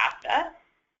bread or pasta,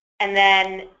 and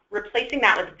then replacing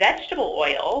that with vegetable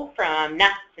oil from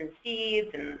nuts and seeds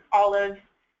and olives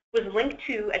was linked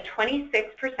to a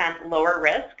 26% lower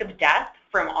risk of death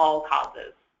from all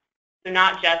causes. So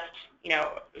not just,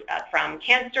 from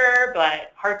cancer,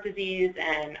 but heart disease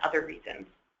and other reasons.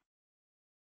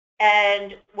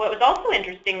 And what was also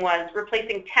interesting was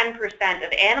replacing 10%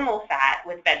 of animal fat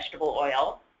with vegetable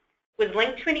oil was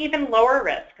linked to an even lower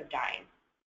risk of dying.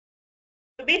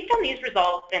 So based on these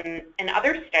results and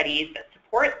other studies that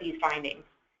support these findings,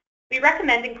 we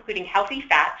recommend including healthy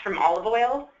fats from olive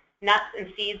oil, nuts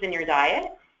and seeds in your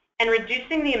diet, and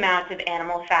reducing the amount of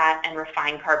animal fat and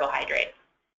refined carbohydrates.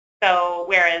 So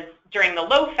whereas during the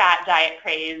low-fat diet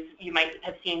craze, you might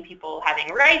have seen people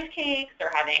having rice cakes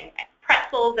or having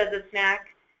pretzels as a snack,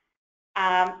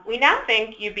 we now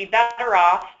think you'd be better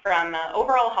off from an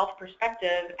overall health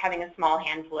perspective having a small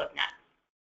handful of nuts.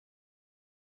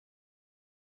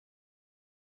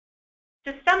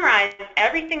 To summarize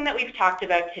everything that we've talked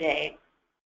about today,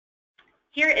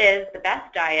 here is the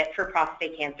best diet for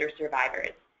prostate cancer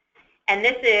survivors. And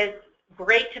this is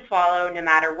great to follow no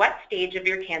matter what stage of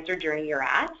your cancer journey you're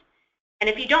at. And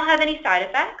if you don't have any side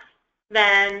effects,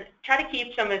 then try to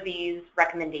keep some of these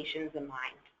recommendations in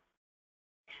mind.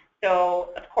 So,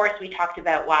 of course, we talked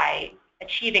about why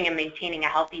achieving and maintaining a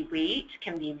healthy weight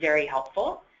can be very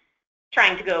helpful.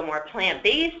 Trying to go more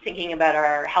plant-based, thinking about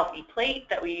our healthy plate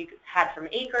that we had from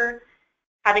Acre,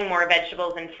 having more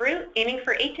vegetables and fruit, aiming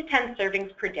for 8 to 10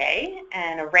 servings per day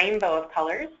and a rainbow of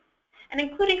colors, and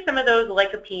including some of those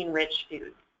lycopene-rich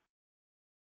foods.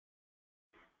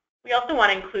 We also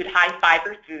want to include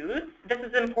high-fiber foods. This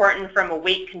is important from a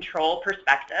weight control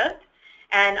perspective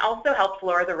and also helps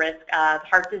lower the risk of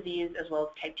heart disease as well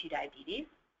as type 2 diabetes.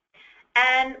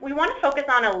 And we want to focus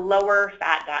on a lower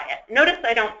fat diet. Notice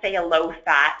I don't say a low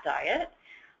fat diet,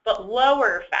 but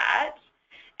lower fat,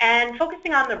 and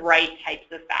focusing on the right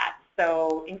types of fats.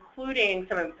 So including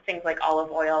some of the things like olive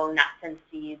oil, nuts, and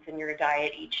seeds in your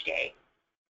diet each day.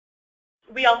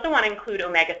 We also want to include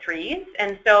omega-3s,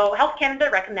 and so Health Canada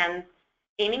recommends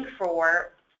aiming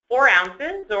for 4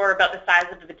 ounces, or about the size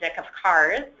of a deck of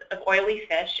cards, of oily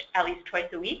fish at least twice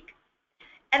a week.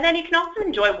 And then you can also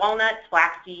enjoy walnuts,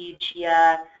 flaxseed,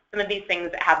 chia, some of these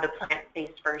things that have the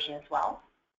plant-based version as well.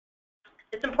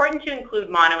 It's important to include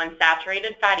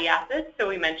monounsaturated fatty acids, so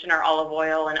we mentioned our olive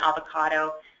oil and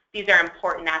avocado. These are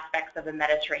important aspects of a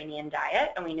Mediterranean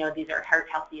diet, and we know these are heart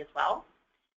healthy as well.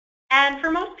 And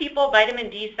for most people, vitamin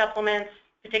D supplements,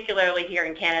 particularly here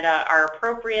in Canada, are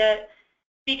appropriate.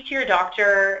 Speak to your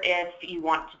doctor if you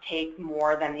want to take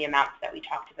more than the amounts that we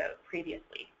talked about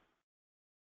previously.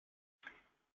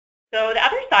 So the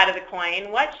other side of the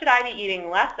coin, what should I be eating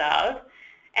less of?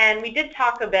 And we did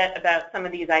talk a bit about some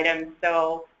of these items.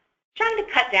 So trying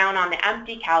to cut down on the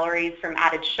empty calories from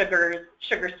added sugars,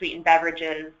 sugar-sweetened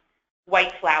beverages,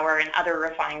 white flour, and other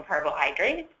refined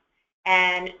carbohydrates.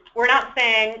 And we're not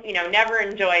saying, never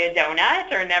enjoy a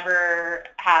donut or never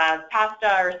have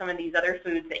pasta or some of these other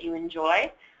foods that you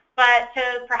enjoy, but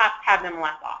to perhaps have them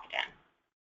less often.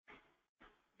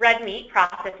 Red meat,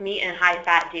 processed meat, and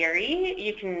high-fat dairy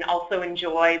you can also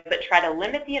enjoy, but try to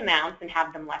limit the amounts and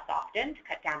have them less often to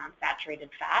cut down on saturated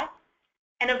fat.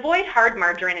 And avoid hard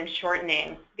margarine and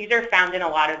shortening. These are found in a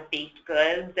lot of baked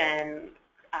goods and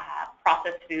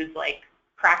processed foods like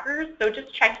crackers, so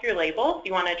just check your labels.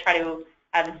 You want to try to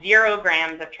have 0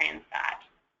 grams of trans fat.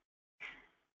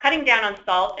 Cutting down on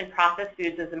salt and processed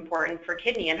foods is important for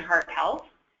kidney and heart health.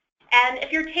 And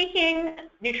if you're taking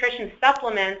nutrition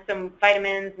supplements, some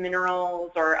vitamins, minerals,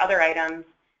 or other items,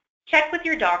 check with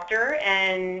your doctor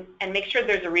and make sure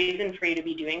there's a reason for you to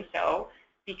be doing so,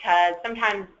 because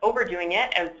sometimes overdoing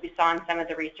it, as we saw in some of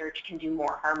the research, can do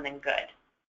more harm than good.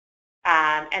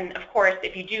 And of course,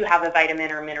 if you do have a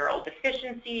vitamin or mineral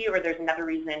deficiency, or there's another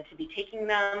reason to be taking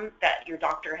them that your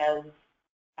doctor has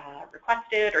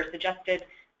requested or suggested,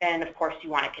 then of course you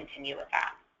want to continue with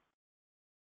that.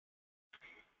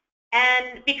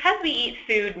 And because we eat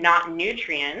food, not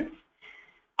nutrients,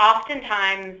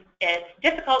 oftentimes it's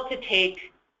difficult to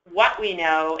take what we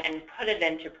know and put it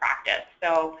into practice.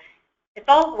 So it's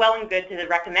all well and good to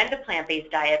recommend a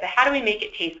plant-based diet, but how do we make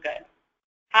it taste good?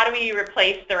 How do we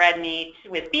replace the red meat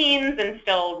with beans and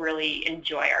still really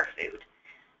enjoy our food?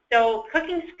 So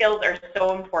cooking skills are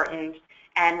so important,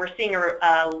 and we're seeing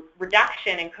a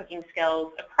reduction in cooking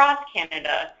skills across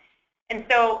Canada. And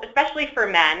so, especially for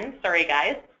men, sorry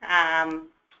guys,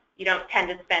 you don't tend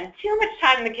to spend too much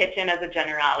time in the kitchen as a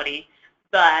generality,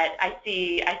 but I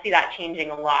see that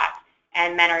changing a lot,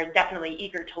 and men are definitely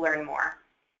eager to learn more.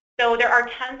 So there are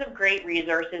tons of great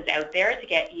resources out there to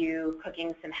get you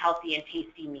cooking some healthy and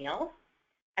tasty meals.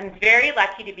 I'm very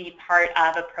lucky to be part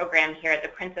of a program here at the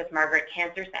Princess Margaret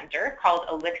Cancer Centre called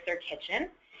Elixir Kitchen.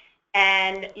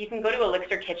 And you can go to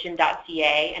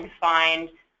elixirkitchen.ca and find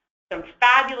some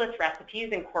fabulous recipes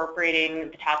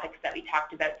incorporating the topics that we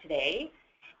talked about today.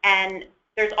 And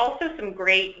there's also some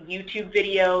great YouTube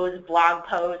videos, blog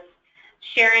posts,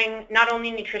 sharing not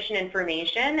only nutrition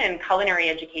information and culinary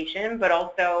education, but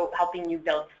also helping you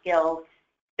build skills,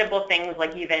 simple things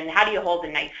like even how do you hold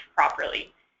a knife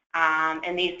properly.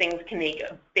 And these things can make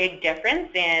a big difference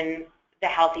in the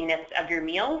healthiness of your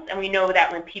meals. And we know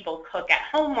that when people cook at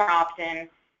home more often,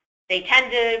 they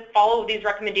tend to follow these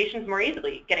recommendations more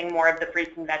easily, getting more of the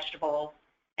fruits and vegetables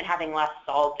and having less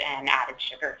salt and added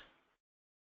sugars.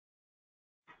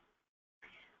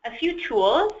 A few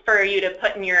tools for you to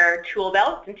put in your tool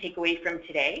belt and take away from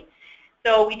today.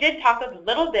 So we did talk a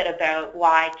little bit about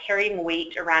why carrying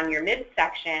weight around your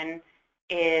midsection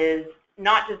is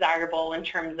not desirable in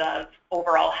terms of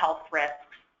overall health risks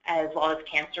as well as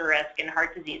cancer risk and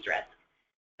heart disease risk.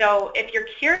 So if you're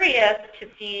curious to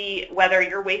see whether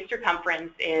your waist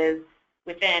circumference is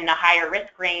within a higher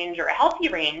risk range or a healthy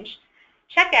range,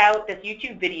 check out this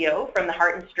YouTube video from the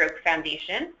Heart and Stroke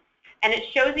Foundation. And it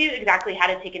shows you exactly how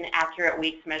to take an accurate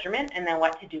waist measurement and then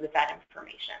what to do with that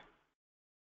information.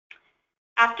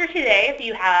 After today, if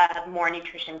you have more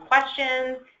nutrition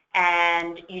questions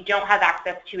and you don't have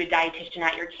access to a dietitian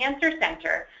at your cancer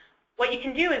center, what you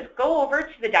can do is go over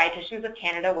to the Dietitians of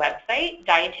Canada website,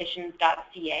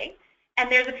 dietitians.ca,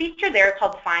 and there's a feature there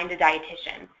called Find a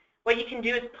Dietitian. What you can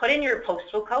do is put in your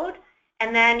postal code,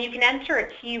 and then you can enter a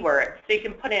keyword. So you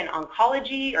can put in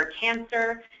oncology or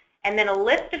cancer, and then a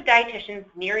list of dietitians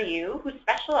near you who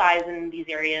specialize in these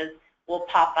areas will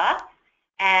pop up,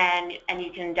 and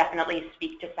you can definitely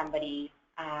speak to somebody.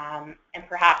 And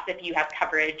perhaps if you have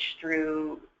coverage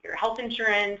through your health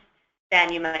insurance,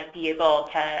 then you might be able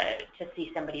to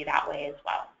see somebody that way as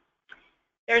well.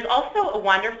 There's also a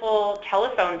wonderful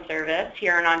telephone service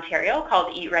here in Ontario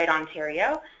called Eat Right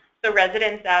Ontario. So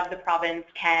residents of the province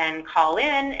can call in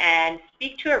and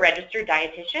speak to a registered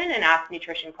dietitian and ask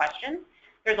nutrition questions.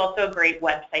 There's also a great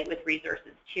website with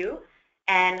resources too.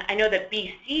 And I know that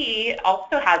BC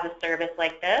also has a service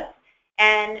like this.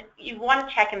 And you want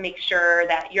to check and make sure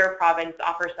that your province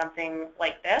offers something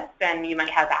like this, and you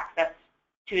might have access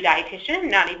to a dietitian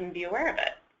and not even be aware of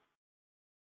it.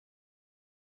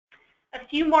 A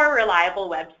few more reliable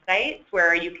websites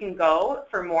where you can go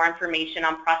for more information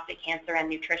on prostate cancer and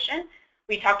nutrition.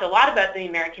 We talked a lot about the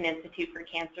American Institute for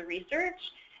Cancer Research,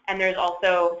 and there's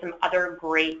also some other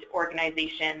great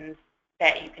organizations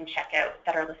that you can check out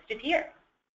that are listed here.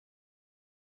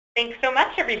 Thanks so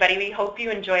much, everybody. We hope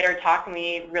you enjoyed our talk, and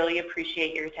we really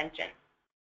appreciate your attention.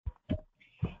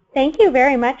 Thank you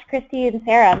very much, Chrity and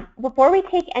Sarah. Before we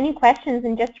take any questions,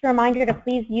 and just a reminder to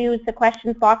please use the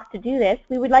questions box to do this,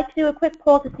 we would like to do a quick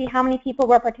poll to see how many people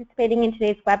were participating in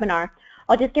today's webinar.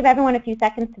 I'll just give everyone a few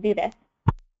seconds to do this.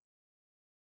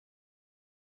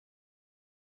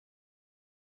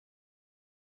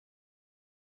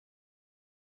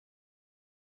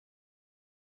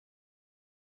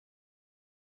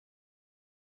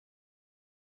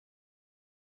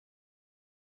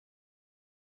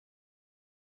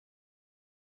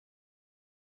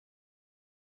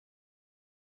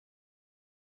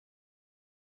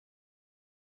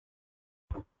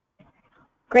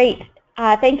 Great.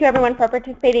 Thank you, everyone, for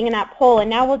participating in that poll. And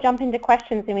now we'll jump into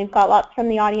questions, and we've got lots from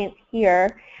the audience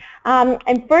here.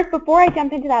 And first, before I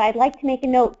jump into that, I'd like to make a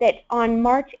note that on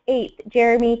March 8th,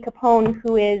 Jeremy Capone,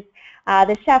 who is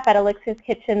the chef at Elixir's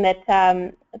Kitchen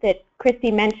that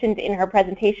Chrity mentioned in her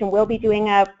presentation, will be doing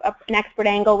an expert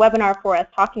angle webinar for us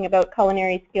talking about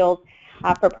culinary skills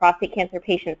for prostate cancer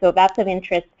patients. So if that's of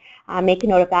interest, make a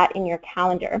note of that in your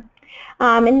calendar.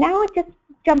 And now just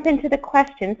jump into the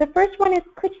questions. The first one is,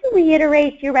 could you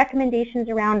reiterate your recommendations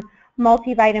around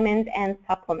multivitamins and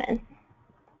supplements?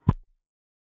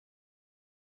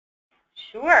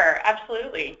 Sure,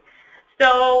 absolutely.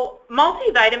 So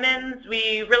multivitamins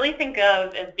we really think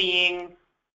of as being,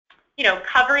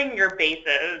 covering your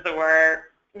bases, or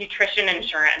nutrition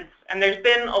insurance. And there's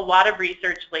been a lot of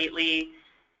research lately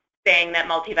saying that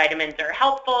multivitamins are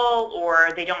helpful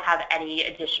or they don't have any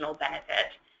additional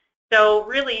benefit. So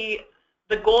really,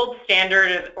 the gold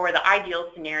standard or the ideal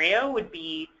scenario would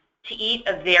be to eat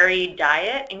a varied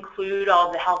diet, include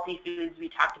all the healthy foods we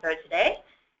talked about today,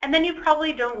 and then you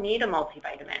probably don't need a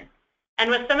multivitamin. And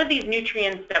with some of these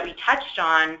nutrients that we touched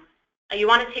on, you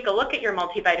want to take a look at your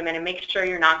multivitamin and make sure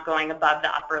you're not going above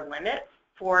the upper limit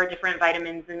for different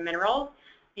vitamins and minerals,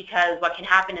 because what can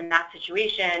happen in that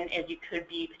situation is you could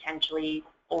be potentially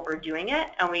overdoing it,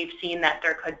 and we've seen that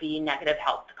there could be negative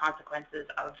health consequences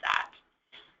of that.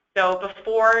 So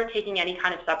before taking any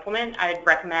kind of supplement, I'd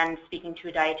recommend speaking to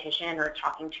a dietitian or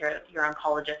talking to your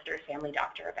oncologist or family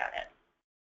doctor about it.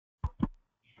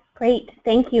 Great,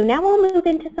 thank you. Now we'll move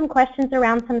into some questions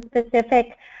around some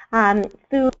specific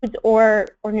foods or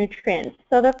nutrients.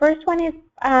 So the first one is,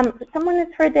 someone has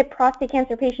heard that prostate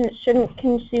cancer patients shouldn't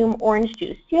consume orange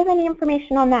juice. Do you have any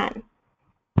information on that?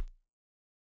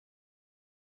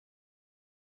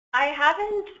 I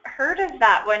haven't heard of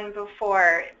that one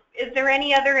before. Is there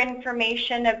any other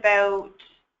information about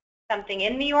something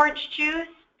in the orange juice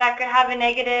that could have a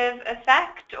negative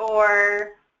effect,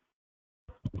 or?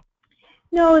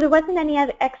 No, there wasn't any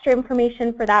other extra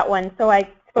information for that one, so I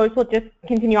suppose we'll just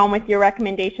continue on with your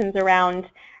recommendations around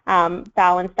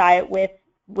balanced diet with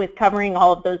covering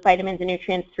all of those vitamins and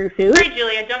nutrients through food. Sorry,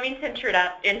 Julie, I don't mean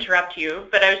to interrupt you,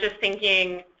 but I was just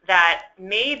thinking that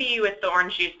maybe with the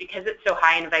orange juice, because it's so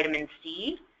high in vitamin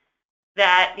C,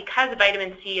 that because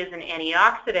vitamin C is an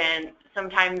antioxidant,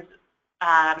 sometimes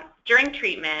during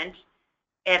treatment,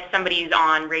 if somebody's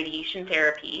on radiation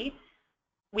therapy,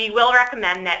 we will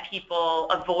recommend that people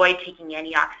avoid taking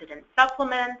antioxidant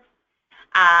supplements.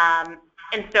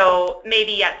 And so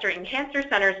maybe at certain cancer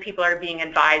centers, people are being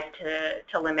advised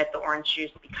to limit the orange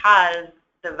juice because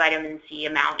the vitamin C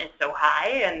amount is so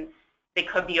high, and they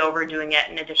could be overdoing it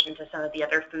in addition to some of the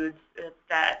other foods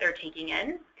that they're taking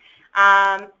in.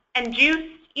 And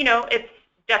juice, you know, it's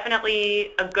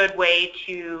definitely a good way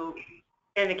to,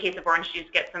 in the case of orange juice,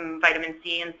 get some vitamin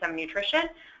C and some nutrition.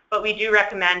 But we do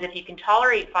recommend, if you can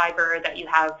tolerate fiber, that you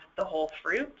have the whole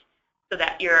fruit so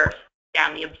that you're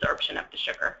down the absorption of the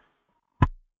sugar.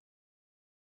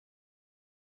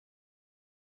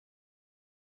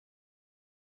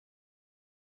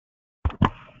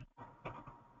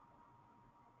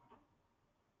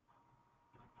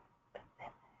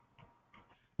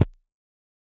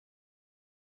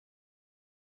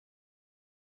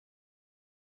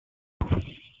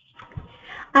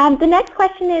 The next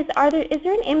question is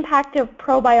there an impact of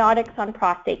probiotics on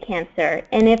prostate cancer?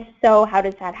 And if so, how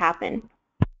does that happen?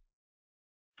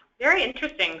 Very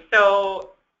interesting.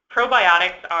 So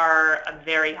probiotics are a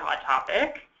very hot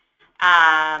topic.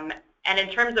 And in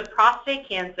terms of prostate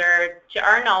cancer, to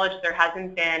our knowledge, there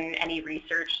hasn't been any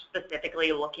research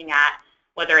specifically looking at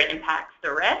whether it impacts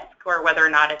the risk or whether or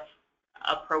not it's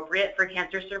appropriate for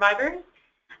cancer survivors.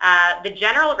 The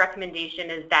general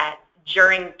recommendation is that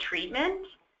during treatment,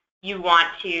 you want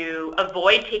to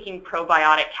avoid taking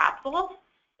probiotic capsules.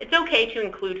 It's okay to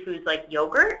include foods like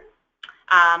yogurt,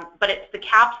 but it's the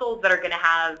capsules that are going to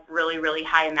have really, really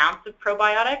high amounts of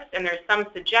probiotics. And there's some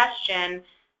suggestion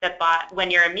that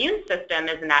when your immune system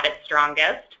isn't at its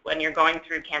strongest, when you're going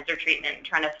through cancer treatment and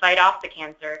trying to fight off the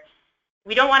cancer,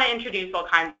 we don't want to introduce all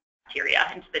kinds of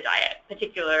bacteria into the diet,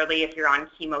 particularly if you're on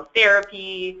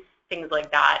chemotherapy, things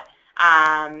like that.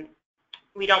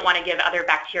 We don't want to give other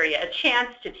bacteria a chance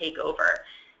to take over.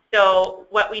 So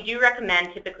what we do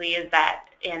recommend typically is that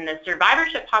in the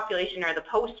survivorship population or the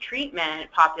post-treatment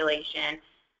population,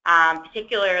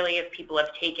 particularly if people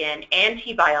have taken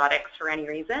antibiotics for any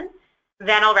reason,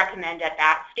 then I'll recommend at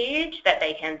that stage that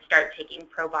they can start taking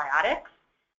probiotics.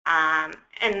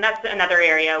 And that's another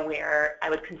area where I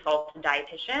would consult a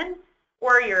dietitian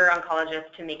or your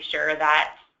oncologist to make sure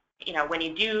that, you know, when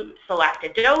you do select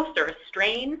a dose or a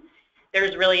strain,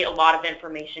 there's really a lot of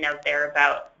information out there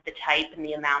about the type and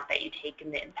the amount that you take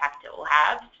and the impact it will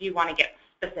have. So you want to get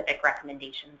specific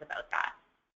recommendations about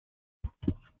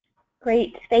that.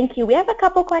 Great, thank you. We have a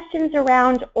couple questions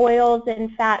around oils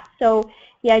and fats. So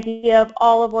the idea of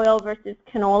olive oil versus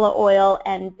canola oil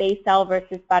and basil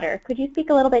versus butter. Could you speak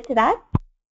a little bit to that?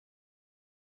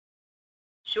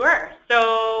 Sure.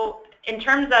 So in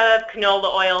terms of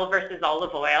canola oil versus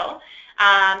olive oil,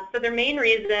 so the main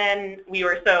reason we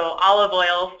were so olive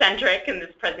oil centric in this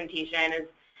presentation is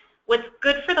what's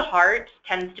good for the heart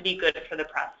tends to be good for the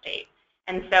prostate.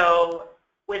 And so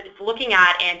with looking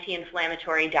at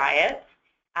anti-inflammatory diets,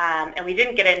 and we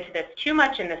didn't get into this too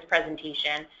much in this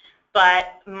presentation,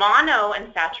 but mono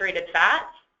and saturated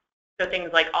fats, so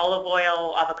things like olive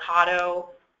oil, avocado,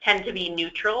 tend to be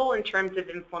neutral in terms of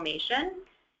inflammation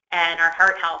and are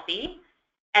heart healthy.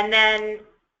 And then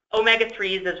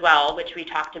omega-3s as well, which we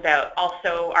talked about,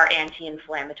 also are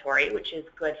anti-inflammatory, which is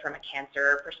good from a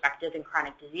cancer perspective and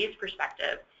chronic disease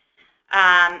perspective.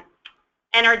 And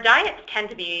our diets tend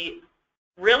to be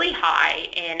really high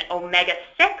in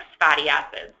omega-6 fatty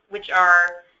acids, which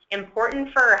are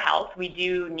important for our health. We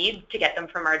do need to get them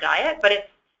from our diet, but it's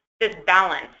this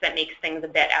balance that makes things a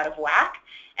bit out of whack.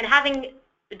 And having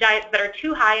diets that are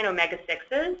too high in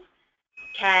omega-6s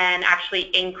can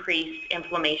actually increase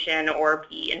inflammation or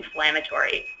be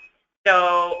inflammatory.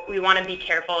 So we want to be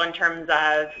careful in terms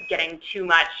of getting too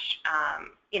much,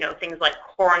 things like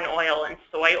corn oil and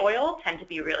soy oil tend to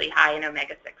be really high in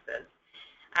omega-6s.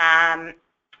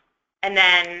 And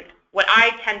then what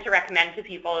I tend to recommend to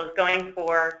people is going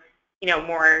for,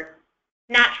 more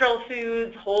natural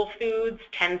foods, whole foods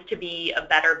tends to be a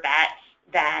better bet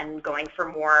than going for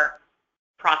more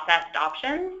processed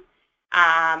options.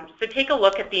 So take a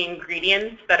look at the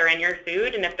ingredients that are in your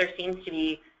food, and if there seems to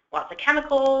be lots of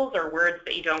chemicals or words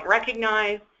that you don't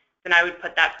recognize, then I would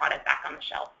put that product back on the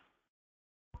shelf.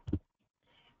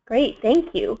 Great,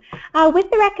 thank you. With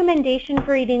the recommendation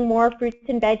for eating more fruits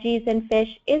and veggies and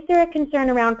fish, is there a concern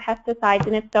around pesticides,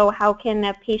 and if so, how can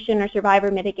a patient or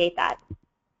survivor mitigate that?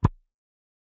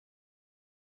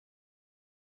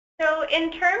 So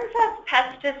in terms of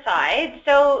pesticides,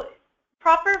 so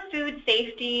proper food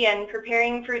safety and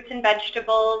preparing fruits and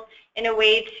vegetables in a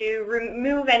way to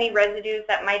remove any residues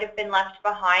that might have been left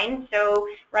behind. So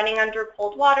running under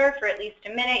cold water for at least a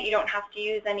minute. You don't have to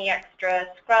use any extra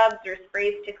scrubs or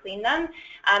sprays to clean them.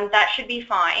 That should be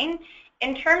fine.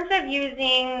 In terms of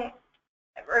using,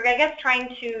 or I guess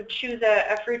trying to choose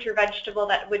a fruit or vegetable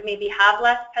that would maybe have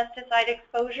less pesticide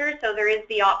exposure, so there is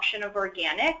the option of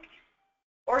organic.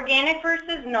 Organic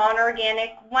versus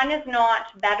non-organic, one is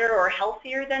not better or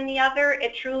healthier than the other.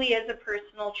 It truly is a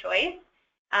personal choice.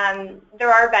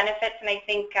 There are benefits, and I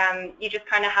think you just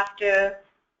kind of have to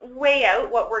weigh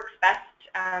out what works best.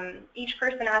 Each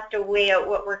person has to weigh out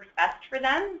what works best for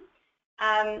them.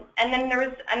 And then there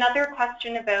was another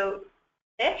question about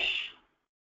fish.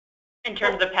 In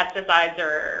terms of pesticides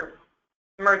or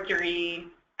mercury,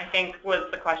 I think was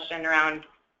the question around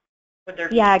would there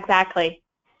be. Yeah, exactly.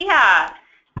 Yeah.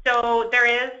 So there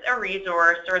is a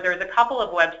resource, or there's a couple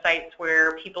of websites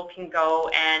where people can go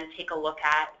and take a look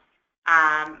at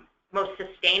most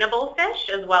sustainable fish,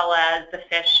 as well as the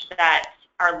fish that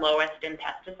are lowest in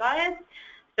pesticides.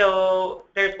 So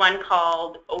there's one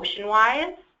called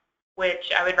OceanWise,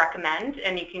 which I would recommend,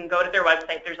 and you can go to their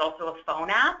website. There's also a phone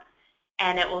app,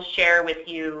 and it will share with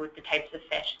you the types of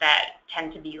fish that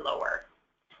tend to be lower.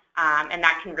 And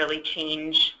that can really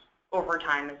change over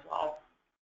time as well.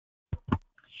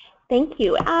 Thank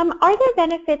you. Are there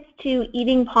benefits to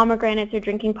eating pomegranates or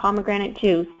drinking pomegranate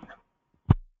juice?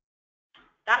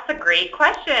 That's a great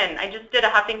question. I just did a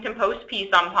Huffington Post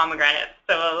piece on pomegranates,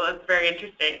 so that's very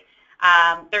interesting.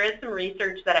 There is some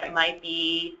research that it might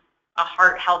be a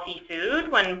heart-healthy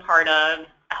food when part of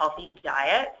a healthy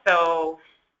diet. So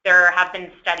there have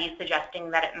been studies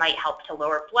suggesting that it might help to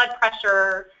lower blood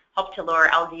pressure, help to lower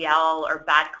LDL or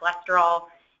bad cholesterol,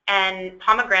 and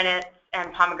pomegranates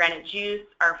and pomegranate juice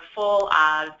are full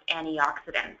of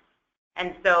antioxidants.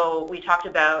 And so we talked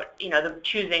about,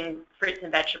 choosing fruits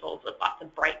and vegetables with lots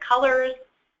of bright colors.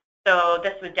 So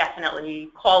this would definitely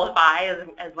qualify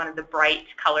as one of the bright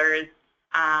colors.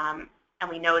 And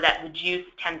we know that the juice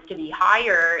tends to be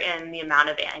higher in the amount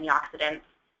of antioxidants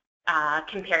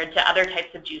compared to other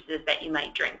types of juices that you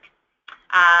might drink.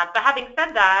 But having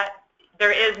said that,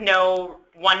 there is no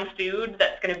one food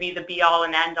that's going to be the be-all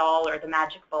and end-all or the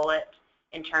magic bullet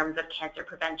in terms of cancer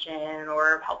prevention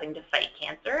or helping to fight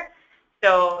cancer.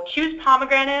 So choose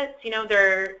pomegranates,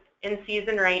 they're in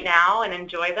season right now, and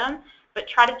enjoy them, but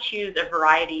try to choose a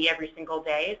variety every single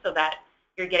day so that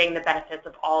you're getting the benefits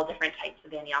of all different types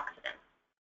of antioxidants.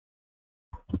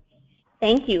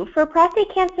 Thank you. For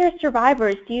prostate cancer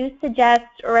survivors, do you suggest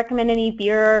or recommend any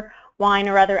beer, wine,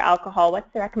 or other alcohol?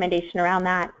 What's the recommendation around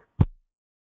that?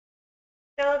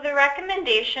 So the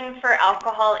recommendation for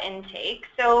alcohol intake,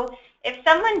 so if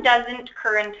someone doesn't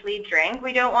currently drink,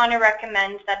 we don't want to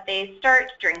recommend that they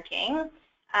start drinking.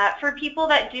 For people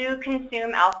that do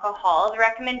consume alcohol, the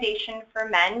recommendation for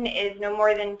men is no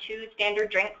more than 2 standard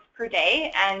drinks per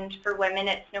day, and for women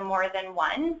it's no more than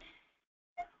 1.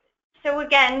 So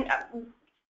again,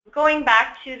 going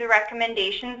back to the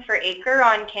recommendations for ACRE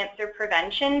on cancer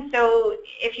prevention, so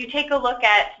if you take a look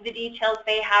at the details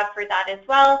they have for that as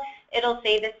well, it'll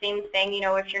say the same thing,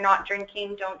 if you're not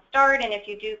drinking, don't start, and if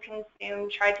you do consume,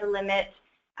 try to limit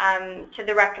to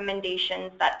the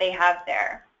recommendations that they have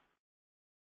there.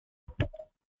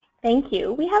 Thank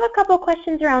you. We have a couple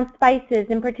questions around spices,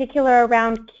 in particular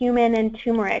around cumin and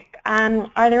turmeric.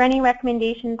 Are there any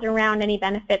recommendations around any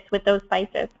benefits with those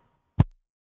spices?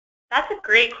 That's a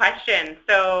great question.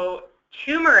 So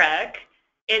turmeric,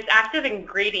 its active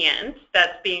ingredient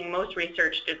that's being most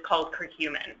researched is called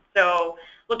curcumin. So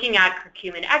looking at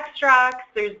curcumin extracts,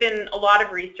 there's been a lot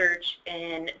of research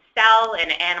in cell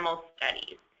and animal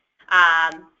studies.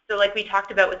 So like we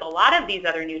talked about with a lot of these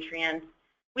other nutrients,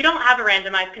 we don't have a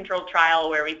randomized controlled trial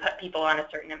where we put people on a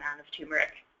certain amount of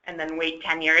turmeric and then wait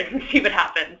 10 years and see what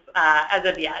happens as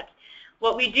of yet.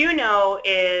 What we do know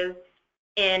is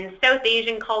in South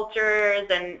Asian cultures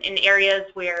and in areas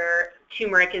where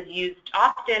turmeric is used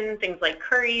often, things like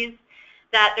curries,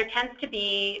 that there tends to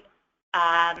be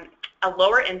a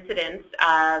lower incidence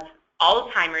of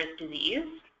Alzheimer's disease,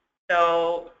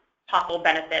 so possible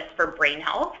benefits for brain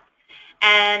health,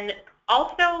 and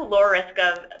also lower risk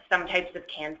of some types of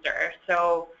cancer.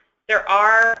 So there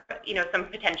are, some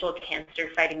potential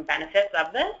cancer-fighting benefits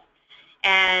of this,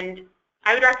 and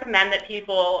I would recommend that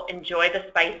people enjoy the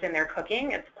spice in their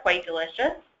cooking. It's quite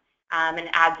delicious and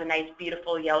adds a nice,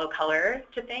 beautiful yellow color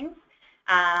to things.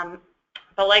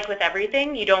 But like with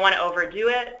everything, you don't want to overdo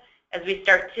it. As we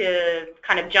start to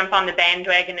kind of jump on the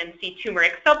bandwagon and see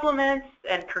turmeric supplements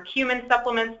and curcumin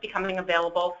supplements becoming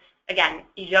available, again,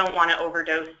 you don't want to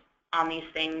overdose on these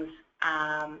things,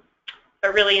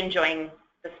 but really enjoying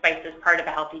the spice as part of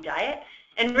a healthy diet.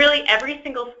 And really every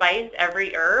single spice,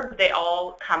 every herb, they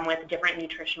all come with different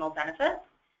nutritional benefits.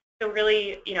 So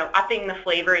really, upping the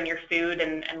flavor in your food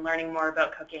and learning more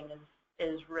about cooking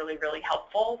is really, really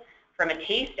helpful from a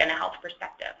taste and a health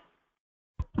perspective.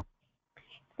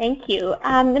 Thank you.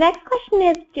 The next question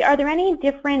is, are there any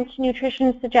different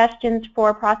nutrition suggestions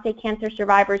for prostate cancer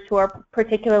survivors who are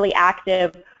particularly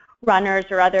active runners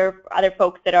or other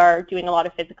folks that are doing a lot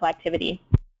of physical activity?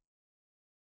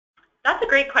 That's a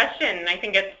great question. I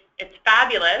think it's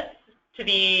fabulous to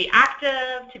be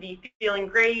active, to be feeling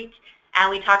great,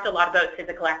 and we talked a lot about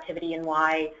physical activity and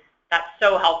why that's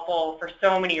so helpful for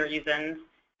so many reasons,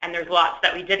 and there's lots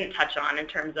that we didn't touch on in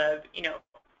terms of,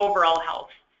 overall health.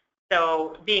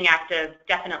 So being active,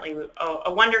 definitely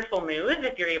a wonderful move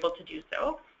if you're able to do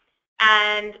so.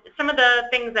 And some of the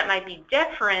things that might be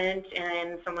different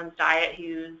in someone's diet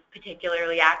who's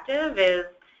particularly active is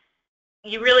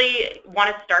you really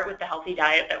want to start with the healthy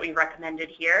diet that we recommended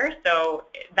here. So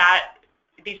that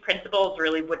these principles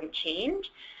really wouldn't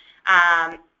change.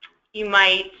 You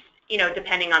might,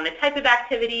 depending on the type of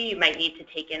activity, you might need to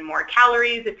take in more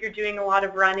calories if you're doing a lot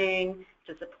of running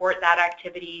to support that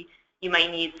activity. You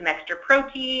might need some extra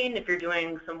protein if you're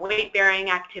doing some weight-bearing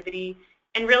activity.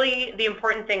 And really, the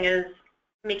important thing is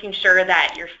making sure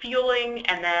that you're fueling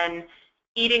and then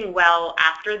eating well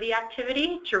after the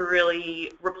activity to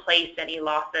really replace any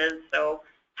losses. So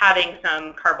having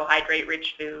some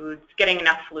carbohydrate-rich foods, getting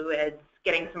enough fluids,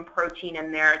 getting some protein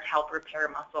in there to help repair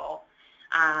muscle.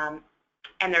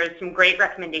 And there's some great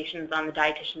recommendations on the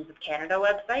Dietitians of Canada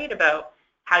website about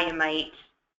how you might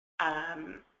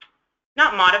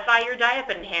not modify your diet,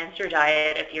 but enhance your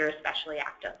diet if you're especially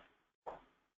active.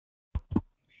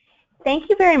 Thank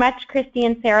you very much, Christy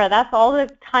and Sarah. That's all the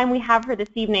time we have for this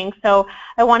evening. So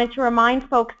I wanted to remind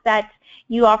folks that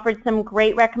you offered some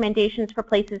great recommendations for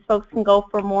places folks can go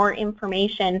for more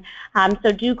information.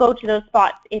 So do go to those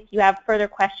spots if you have further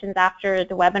questions after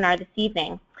the webinar this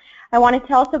evening. I wanted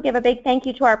to also give a big thank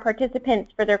you to our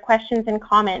participants for their questions and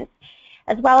comments.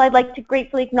 As well, I'd like to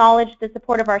gratefully acknowledge the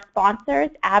support of our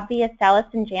sponsors, AbbVie,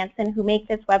 Astellas, and Janssen, who make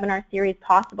this webinar series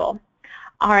possible.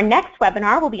 Our next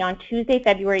webinar will be on Tuesday,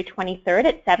 February 23rd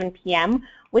at 7 p.m.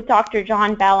 with Dr.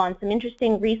 John Bell on some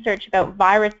interesting research about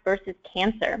virus versus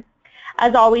cancer.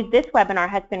 As always, this webinar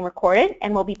has been recorded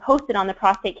and will be posted on the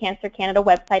Prostate Cancer Canada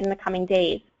website in the coming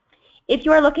days. If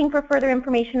you are looking for further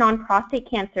information on prostate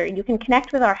cancer, you can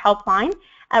connect with our helpline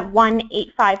at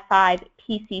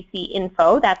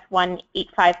 1-855-PCC-INFO. That's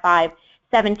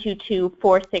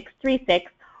 1-855-722-4636.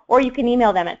 Or you can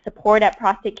email them at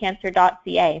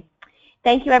support@prostatecancer.ca.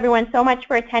 Thank you everyone so much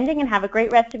for attending and have a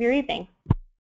great rest of your evening.